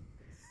 babe."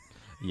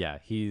 Yeah,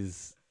 he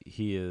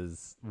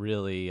is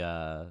really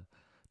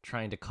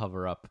trying to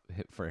cover up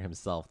for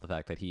himself the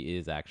fact that he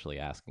is actually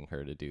asking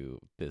her to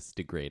do this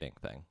degrading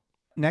thing.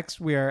 Next,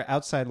 we are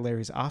outside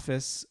Larry's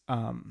office.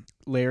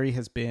 Larry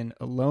has been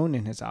alone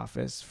in his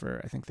office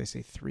for, I think they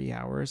say 3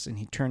 hours, and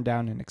he turned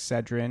down an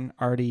Excedrin.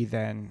 Artie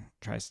then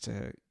tries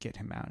to get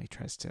him out. He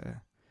tries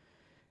to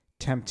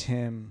tempt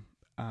him,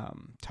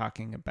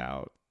 talking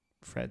about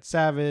Fred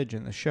Savage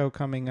and the show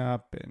coming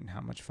up and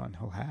how much fun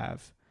he'll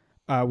have.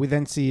 We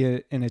then see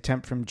an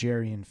attempt from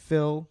Jerry and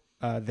Phil.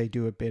 They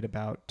do a bit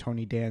about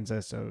Tony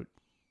Danza, so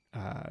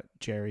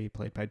Jerry,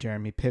 played by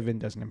Jeremy Piven,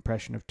 does an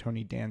impression of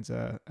Tony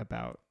Danza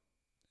about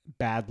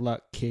Bad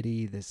Luck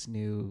Kitty, this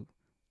new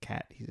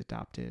cat he's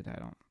adopted.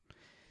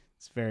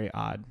 It's very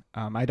odd.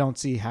 I don't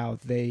see how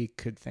they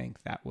could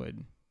think that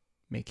would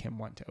make him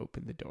want to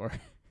open the door.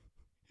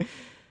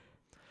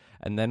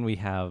 And then we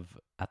have,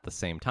 at the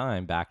same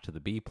time, back to the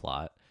B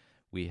plot,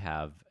 we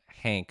have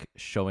Hank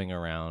showing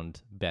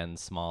around Ben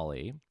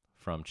Smalley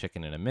from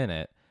Chicken in a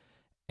Minute.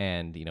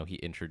 And, he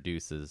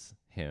introduces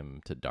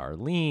him to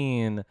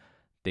Darlene.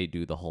 They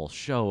do the whole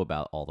show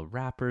about all the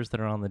wrappers that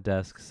are on the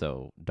desk.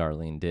 So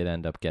Darlene did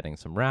end up getting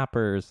some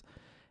wrappers.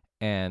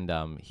 And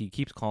he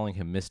keeps calling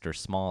him Mr.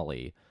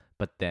 Smalley.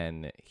 But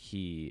then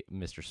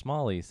Mr.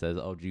 Smalley says,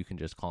 "Oh, you can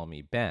just call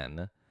me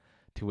Ben."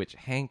 To which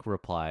Hank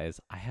replies,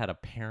 "I had a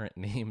parent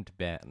named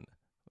Ben,"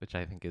 which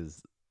I think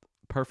is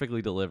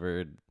perfectly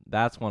delivered.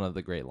 That's one of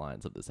the great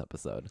lines of this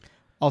episode.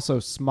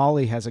 Also,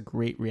 Smalley has a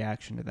great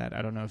reaction to that.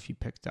 I don't know if you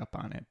picked up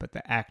on it, but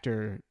the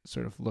actor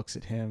sort of looks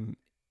at him.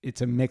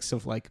 It's a mix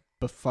of like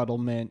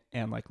befuddlement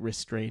and like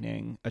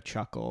restraining a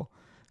chuckle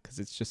because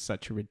it's just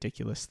such a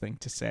ridiculous thing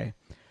to say.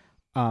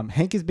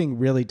 Hank is being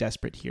really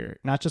desperate here,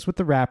 not just with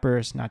the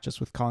rappers, not just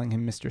with calling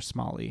him Mr.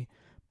 Smalley,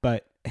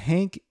 but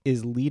Hank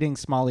is leading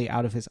Smalley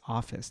out of his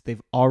office.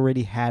 They've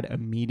already had a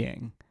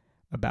meeting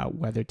about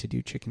whether to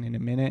do Chicken in a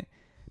Minute,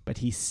 but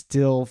he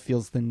still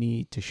feels the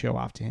need to show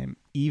off to him,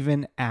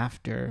 even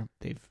after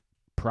they've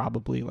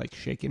probably like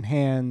shaken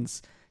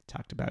hands,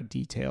 talked about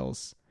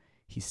details.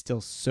 He's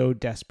still so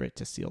desperate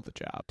to seal the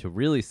job. To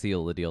really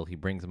seal the deal, he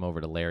brings him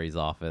over to Larry's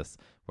office,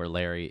 where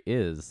Larry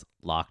is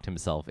locked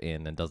himself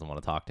in and doesn't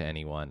want to talk to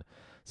anyone.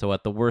 So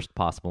at the worst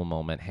possible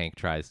moment, Hank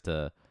tries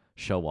to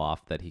show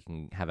off that he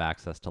can have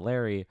access to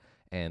Larry,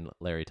 and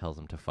Larry tells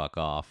him to fuck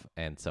off.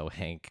 And so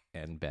Hank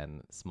and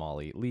Ben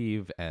Smalley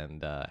leave,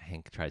 and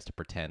Hank tries to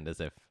pretend as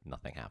if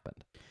nothing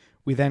happened.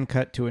 We then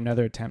cut to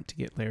another attempt to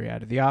get Larry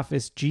out of the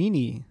office.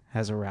 Jeannie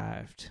has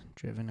arrived,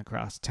 driven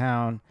across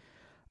town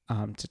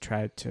to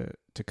try to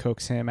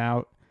coax him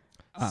out.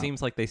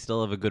 Seems like they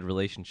still have a good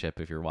relationship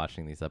if you're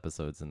watching these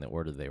episodes in the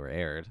order they were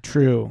aired.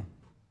 True.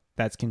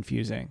 That's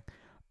confusing.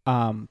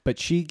 But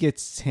she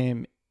gets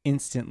him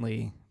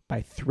instantly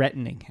by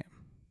threatening him.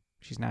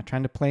 She's not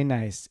trying to play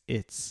nice.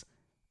 It's,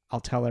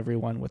 "I'll tell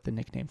everyone what the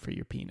nickname for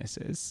your penis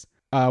is."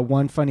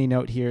 One funny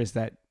note here is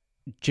that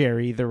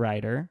Jerry, the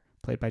writer,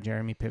 played by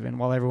Jeremy Piven,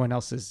 while everyone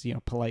else is,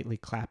 politely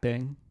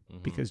clapping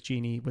because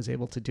Jeannie was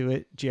able to do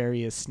it,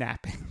 Jerry is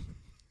snapping.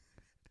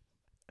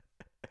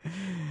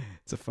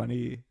 It's a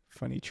funny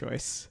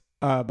choice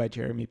by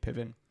Jeremy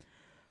Piven.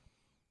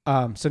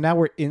 So now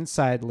we're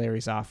inside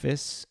Larry's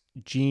office.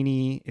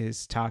 Jeannie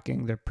is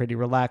talking. They're pretty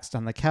relaxed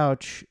on the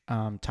couch,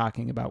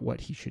 talking about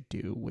what he should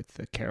do with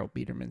the Carol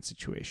Biederman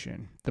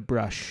situation, the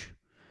brush.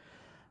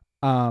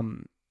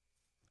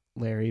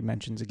 Larry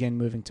mentions again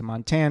moving to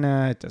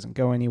Montana. It doesn't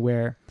go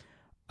anywhere.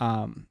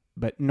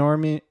 But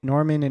Norman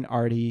and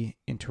Artie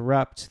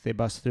interrupt. They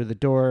bust through the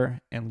door,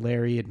 and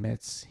Larry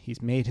admits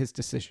he's made his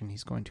decision.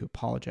 He's going to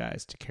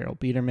apologize to Carol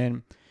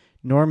Biederman.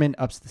 Norman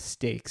ups the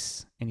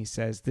stakes, and he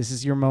says, "This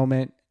is your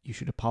moment. You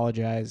should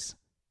apologize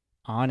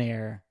on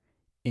air,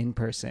 in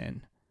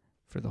person,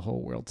 for the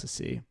whole world to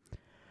see."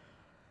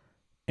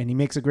 And he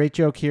makes a great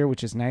joke here,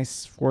 which is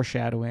nice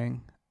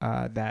foreshadowing,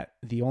 that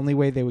the only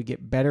way they would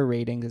get better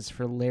ratings is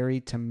for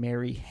Larry to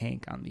marry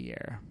Hank on the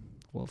air.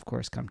 We'll, of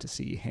course, come to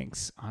see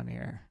Hank's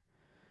on-air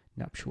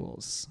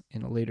nuptials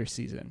in a later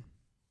season.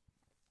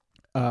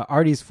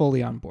 Artie's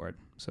fully on board,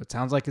 so it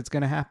sounds like it's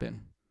going to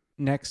happen.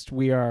 Next,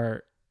 we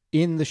are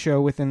in the show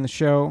within the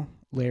show.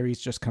 Larry's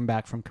just come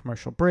back from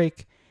commercial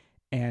break,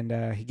 and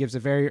he gives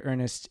a very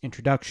earnest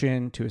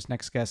introduction to his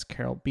next guest,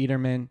 Carol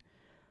Biederman.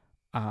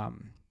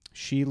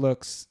 She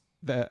looks...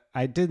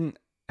 I didn't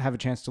have a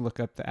chance to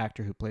look up the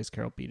actor who plays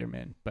Carol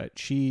Biederman, but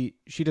she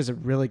does a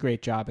really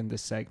great job in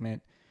this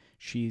segment.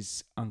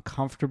 She's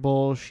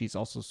uncomfortable. She's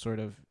also sort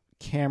of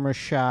camera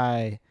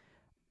shy.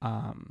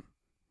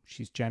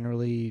 She's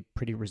generally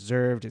pretty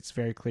reserved. It's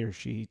very clear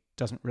she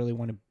doesn't really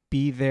want to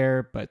be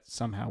there, but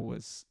somehow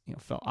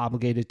felt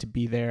obligated to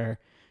be there.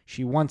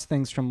 She wants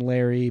things from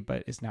Larry,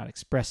 but is not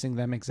expressing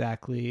them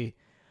exactly.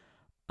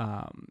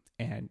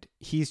 And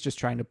he's just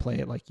trying to play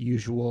it like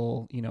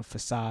usual,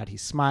 facade.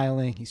 He's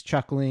smiling, he's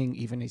chuckling,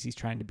 even as he's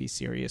trying to be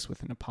serious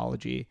with an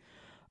apology.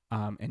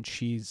 And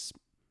she's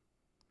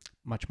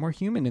much more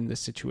human in this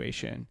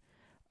situation,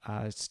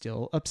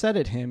 still upset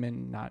at him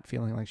and not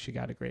feeling like she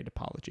got a great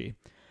apology.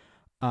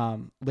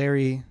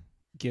 Larry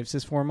gives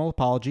his formal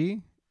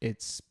apology.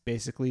 It's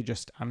basically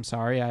just, "I'm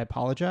sorry, I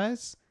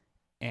apologize."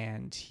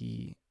 And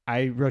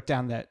I wrote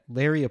down that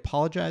Larry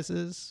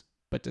apologizes,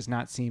 but does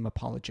not seem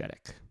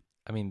apologetic.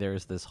 I mean,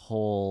 there's this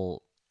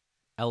whole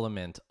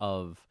element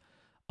of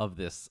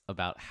this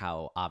about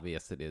how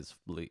obvious it is.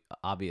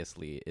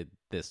 Obviously,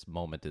 this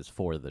moment is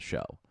for the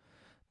show.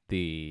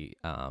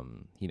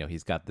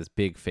 He's got this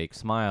big fake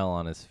smile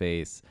on his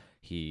face.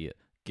 He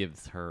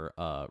gives her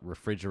a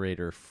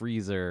refrigerator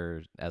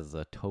freezer as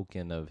a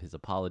token of his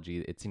apology.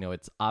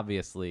 It's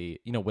obviously,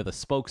 with a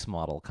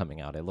spokesmodel coming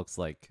out, it looks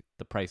like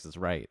The Price is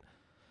Right.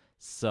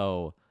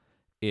 So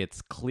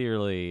it's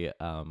clearly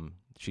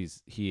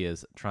he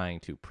is trying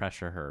to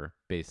pressure her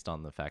based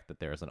on the fact that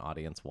there's an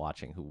audience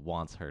watching who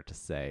wants her to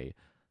say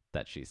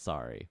that she's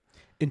sorry.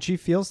 And she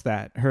feels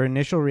that. Her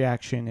initial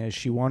reaction is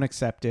she won't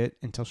accept it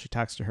until she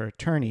talks to her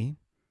attorney.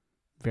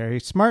 Very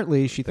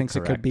smartly, she thinks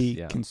it could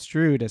be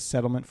construed as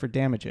settlement for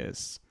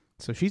damages.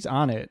 So she's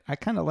on it. I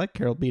kind of like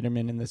Carol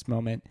Biederman in this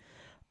moment.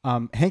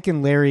 Hank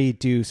and Larry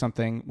do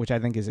something which I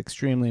think is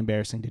extremely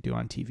embarrassing to do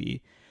on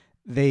TV.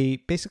 They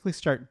basically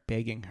start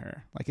begging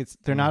her. Like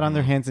they're not on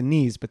their hands and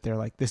knees, but they're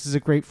like, "This is a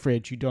great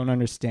fridge. You don't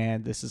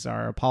understand. This is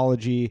our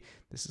apology.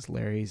 This is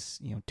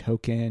Larry's,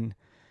 token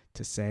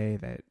to say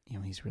that,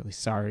 he's really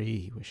sorry.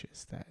 He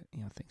wishes that,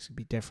 things would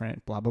be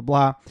different, blah, blah,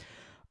 blah."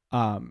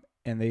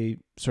 And they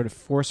sort of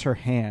force her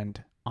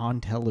hand on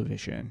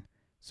television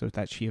so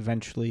that she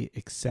eventually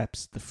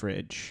accepts the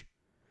fridge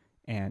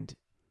and,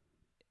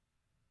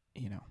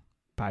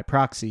 by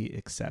proxy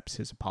accepts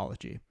his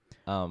apology.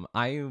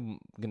 I'm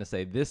going to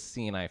say this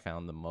scene I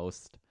found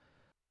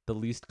the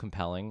least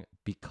compelling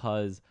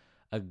because,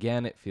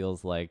 again, it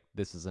feels like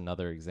this is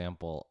another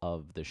example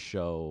of the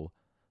show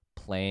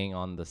playing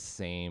on the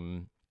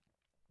same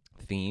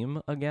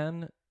theme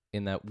again,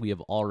 in that we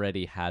have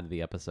already had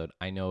the episode.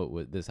 I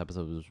know this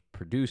episode was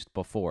produced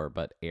before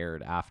but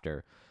aired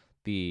after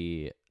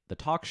the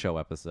talk show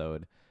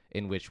episode,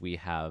 in which we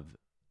have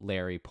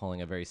Larry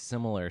pulling a very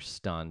similar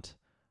stunt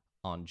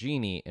on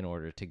Jeannie in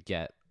order to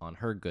get on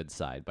her good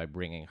side by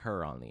bringing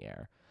her on the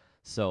air.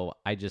 So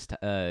I just,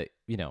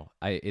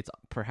 it's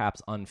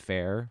perhaps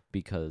unfair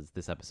because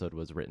this episode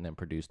was written and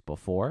produced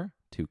before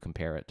to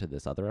compare it to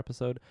this other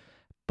episode.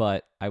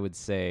 But I would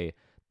say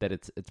that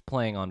it's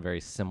playing on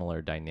very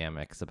similar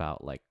dynamics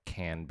about like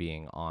Can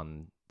being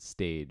on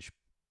stage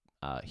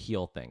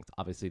heal things.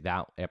 Obviously,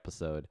 that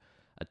episode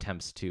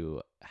attempts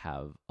to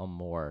have a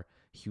more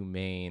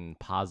humane,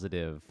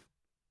 positive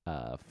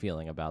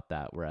feeling about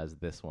that, whereas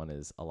this one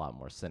is a lot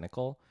more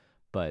cynical.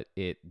 But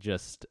it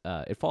just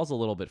it falls a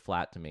little bit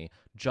flat to me,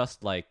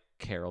 just like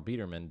Carol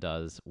Biederman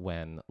does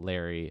when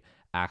Larry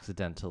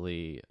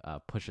accidentally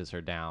pushes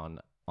her down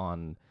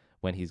on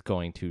when he's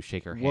going to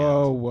shake her hand.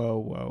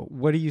 Whoa.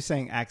 What are you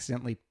saying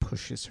accidentally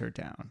pushes her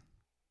down?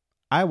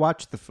 I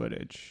watched the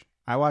footage.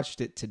 I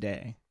watched it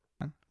today.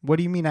 What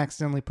do you mean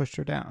accidentally pushed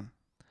her down?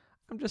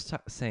 I'm just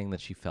saying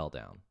that she fell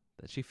down,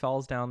 that she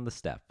falls down the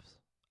steps.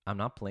 I'm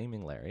not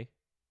blaming Larry.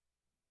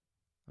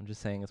 I'm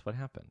just saying it's what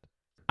happened.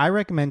 I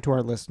recommend to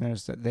our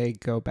listeners that they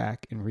go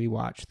back and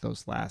rewatch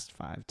those last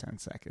 5-10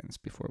 seconds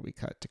before we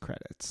cut to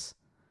credits.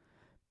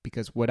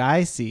 Because what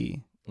I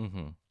see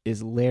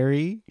is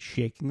Larry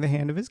shaking the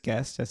hand of his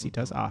guest, as he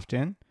does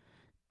often,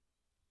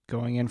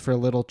 going in for a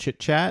little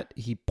chit-chat.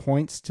 He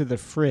points to the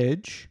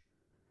fridge.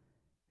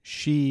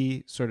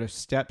 She sort of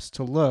steps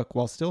to look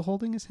while still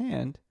holding his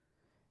hand,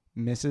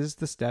 misses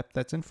the step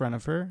that's in front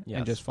of her,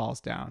 and just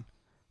falls down.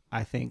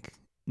 I think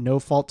no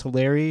fault to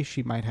Larry.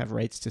 She might have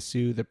rights to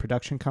sue the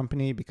production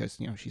company because,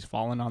 she's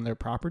fallen on their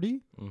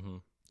property.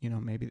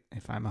 Maybe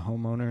if I'm a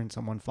homeowner and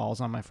someone falls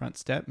on my front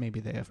step, maybe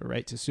they have a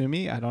right to sue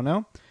me. I don't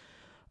know.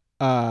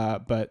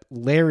 But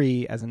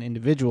Larry, as an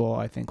individual,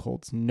 I think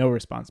holds no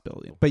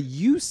responsibility. But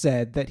you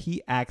said that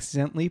he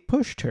accidentally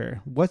pushed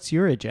her. What's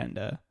your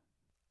agenda?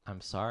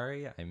 I'm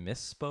sorry, I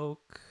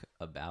misspoke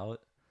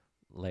about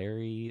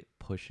Larry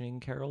pushing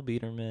Carol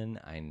Biederman.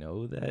 I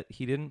know that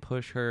he didn't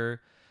push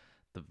her.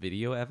 The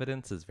video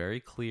evidence is very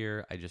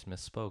clear. I just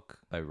misspoke.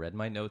 I read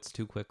my notes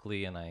too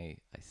quickly and I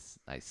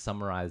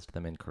summarized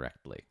them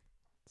incorrectly.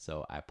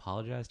 So I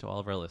apologize to all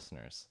of our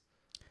listeners.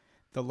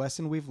 The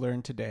lesson we've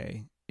learned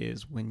today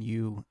is when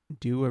you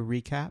do a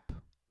recap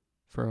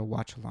for a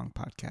watch-along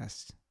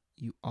podcast,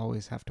 you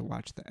always have to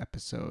watch the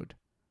episode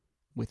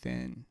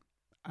within,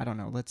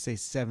 let's say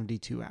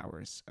 72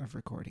 hours of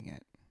recording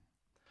it.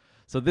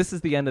 So this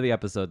is the end of the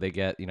episode. They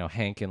get,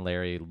 Hank and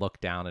Larry look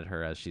down at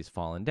her as she's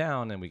fallen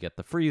down, and we get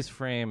the freeze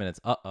frame, and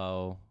it's,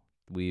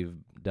 we've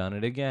done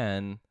it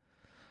again.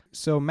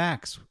 So,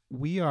 Max,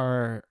 we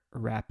are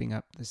wrapping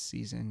up this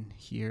season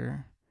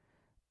here.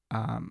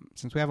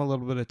 Since we have a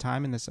little bit of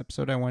time in this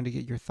episode, I wanted to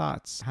get your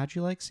thoughts. How'd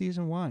you like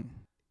season 1?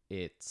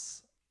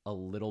 It's a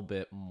little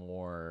bit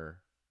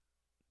more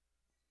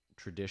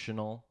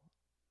traditional,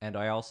 and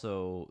I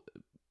also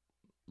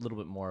a little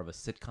bit more of a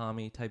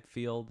sitcom-y type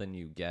feel than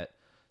you get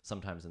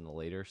sometimes in the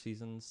later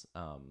seasons,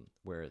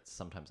 where it's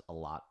sometimes a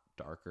lot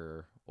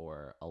darker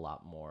or a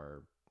lot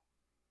more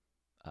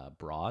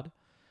broad.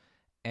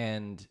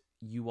 And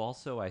you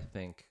also, I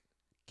think,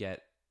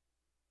 get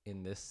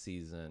in this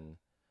season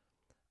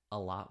a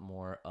lot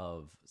more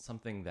of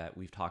something that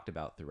we've talked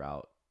about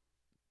throughout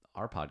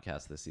our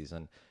podcast this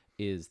season,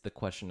 is the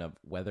question of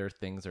whether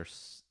things are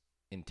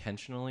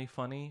intentionally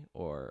funny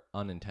or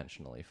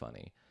unintentionally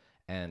funny.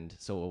 And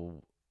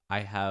so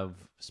I have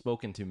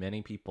spoken to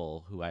many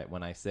people who,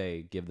 when I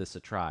say give this a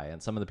try,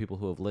 and some of the people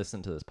who have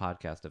listened to this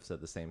podcast have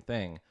said the same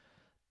thing,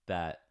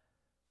 that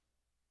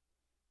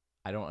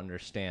I don't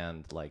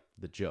understand like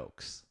the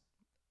jokes.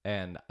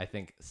 And I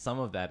think some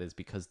of that is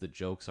because the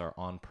jokes are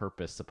on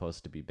purpose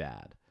supposed to be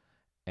bad.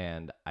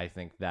 And I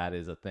think that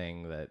is a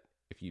thing that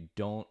if you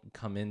don't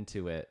come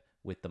into it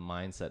with the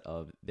mindset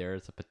of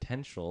there's a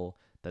potential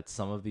that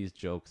some of these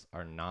jokes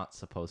are not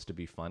supposed to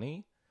be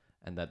funny,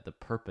 and that the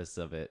purpose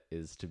of it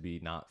is to be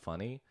not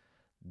funny,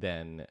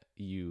 then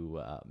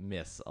you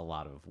miss a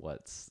lot of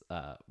what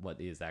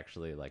is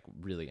actually like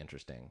really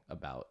interesting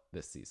about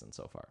this season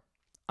so far.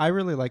 I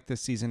really like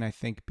this season, I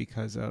think,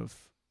 because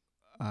of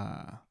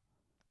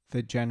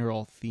the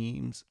general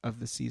themes of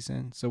the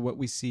season. So what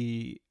we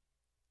see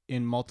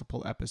in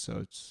multiple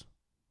episodes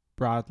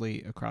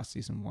broadly across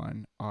season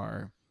 1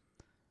 are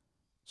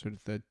sort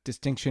of the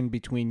distinction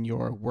between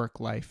your work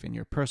life and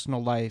your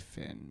personal life,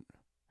 and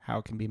how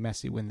it can be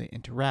messy when they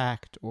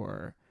interact,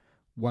 or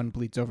one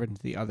bleeds over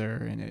into the other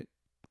and it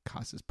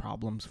causes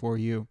problems for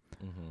you.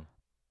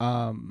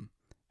 Mm-hmm.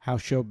 How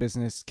show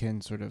business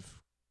can sort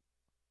of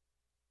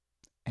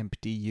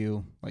empty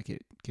you, like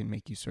it can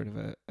make you sort of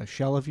a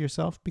shell of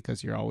yourself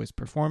because you're always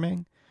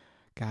performing.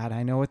 God,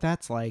 I know what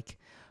that's like.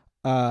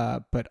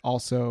 But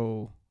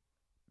also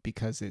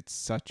because it's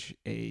such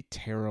a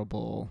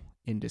terrible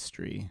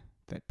industry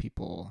that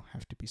people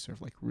have to be sort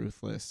of like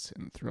ruthless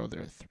and throw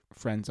their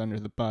friends under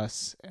the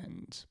bus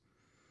and,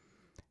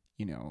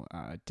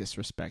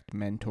 disrespect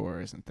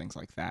mentors and things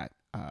like that.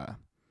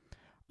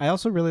 I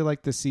also really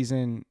like this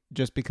season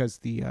just because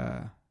the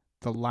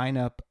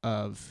lineup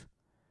of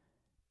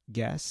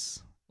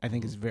guests I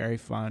think is very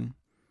fun.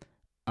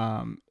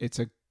 It's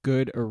a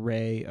good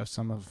array of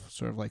some of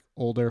sort of like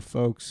older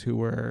folks who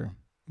were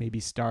maybe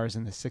stars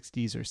in the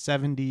 60s or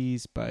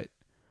 70s, but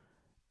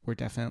were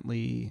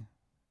definitely,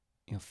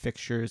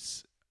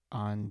 fixtures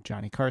on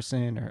Johnny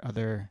Carson or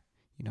other,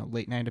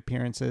 late night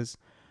appearances.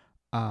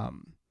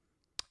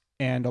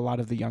 And a lot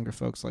of the younger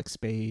folks like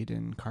Spade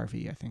and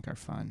Carvey, I think, are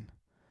fun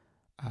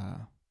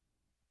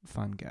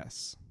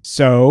guests.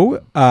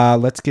 So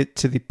let's get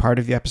to the part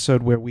of the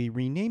episode where we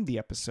rename the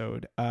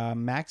episode.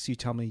 Max, you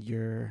tell me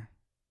your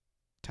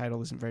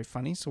title isn't very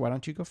funny, so why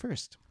don't you go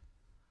first?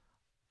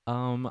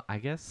 I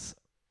guess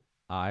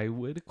I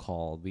would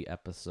call the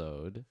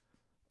episode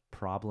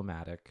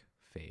Problematic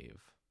Fave.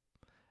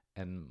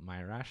 And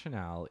my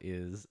rationale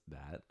is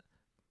that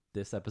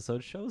this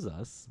episode shows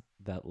us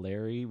that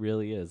Larry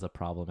really is a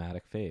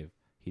problematic fave.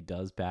 He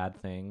does bad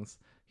things.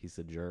 He's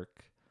a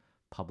jerk.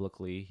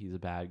 Publicly, he's a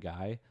bad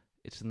guy.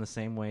 It's in the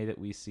same way that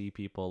we see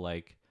people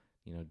like,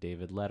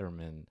 David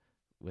Letterman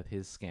with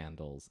his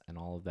scandals and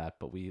all of that.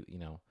 But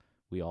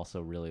we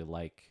also really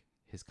like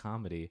his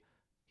comedy.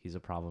 He's a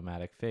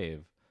problematic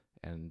fave.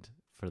 And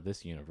for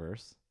this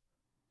universe,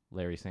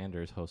 Larry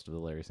Sanders, host of The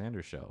Larry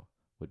Sanders Show,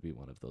 would be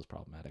one of those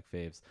problematic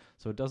faves.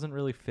 So it doesn't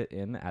really fit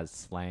in as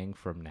slang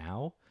from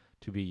now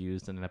to be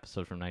used in an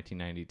episode from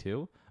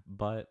 1992,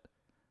 but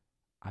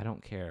I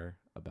don't care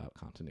about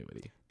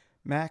continuity.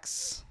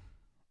 Max,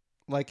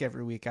 like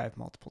every week, I have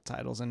multiple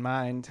titles in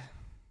mind.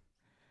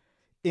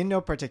 In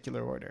no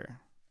particular order.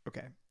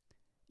 Okay.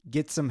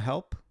 Get some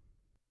help.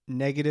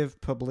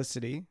 Negative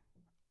publicity.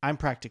 I'm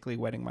practically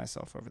wetting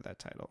myself over that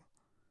title.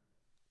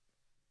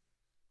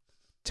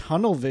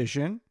 Tunnel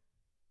vision.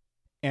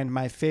 And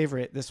my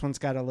favorite, this one's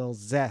got a little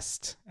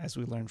zest, as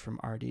we learned from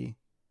Artie,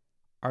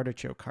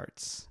 artichoke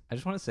hearts. I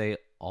just want to say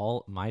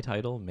my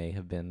title may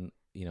have been,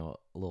 a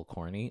little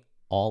corny.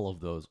 All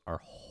of those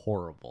are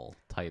horrible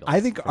titles.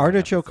 I think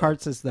artichoke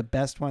hearts is the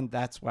best one.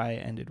 That's why I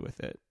ended with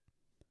it.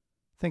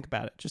 Think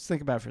about it. Just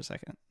think about it for a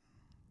second.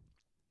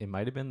 It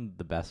might have been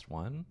the best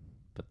one,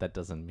 but that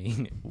doesn't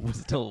mean it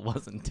still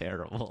wasn't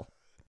terrible.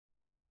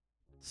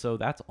 So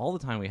that's all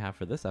the time we have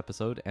for this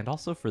episode, and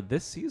also for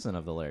this season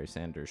of The Larry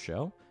Sanders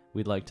Show.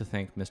 We'd like to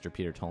thank Mr.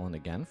 Peter Tolan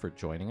again for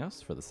joining us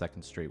for the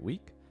second straight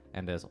week.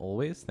 And as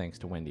always, thanks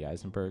to Wendy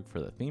Eisenberg for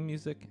the theme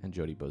music and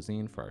Jody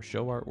Bozine for our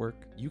show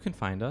artwork. You can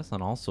find us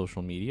on all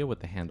social media with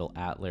the handle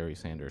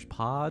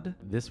 @LarrySandersPod.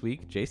 This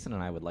week, Jason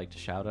and I would like to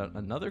shout out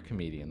another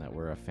comedian that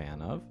we're a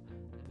fan of.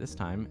 This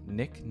time,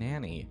 Nick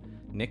Nanny.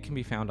 Nick can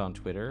be found on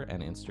Twitter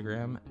and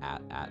Instagram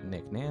at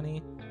Nick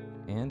Nanny.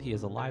 And he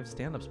has a live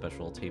stand-up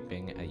special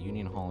taping at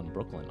Union Hall in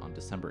Brooklyn on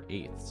December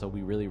 8th. So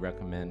we really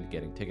recommend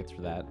getting tickets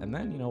for that. And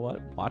then,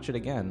 watch it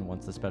again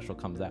once the special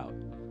comes out.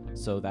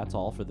 So that's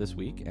all for this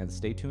week, and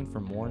stay tuned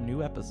for more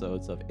new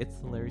episodes of It's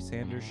the Larry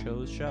Sanders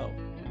Show's show.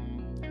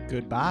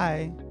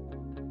 Goodbye.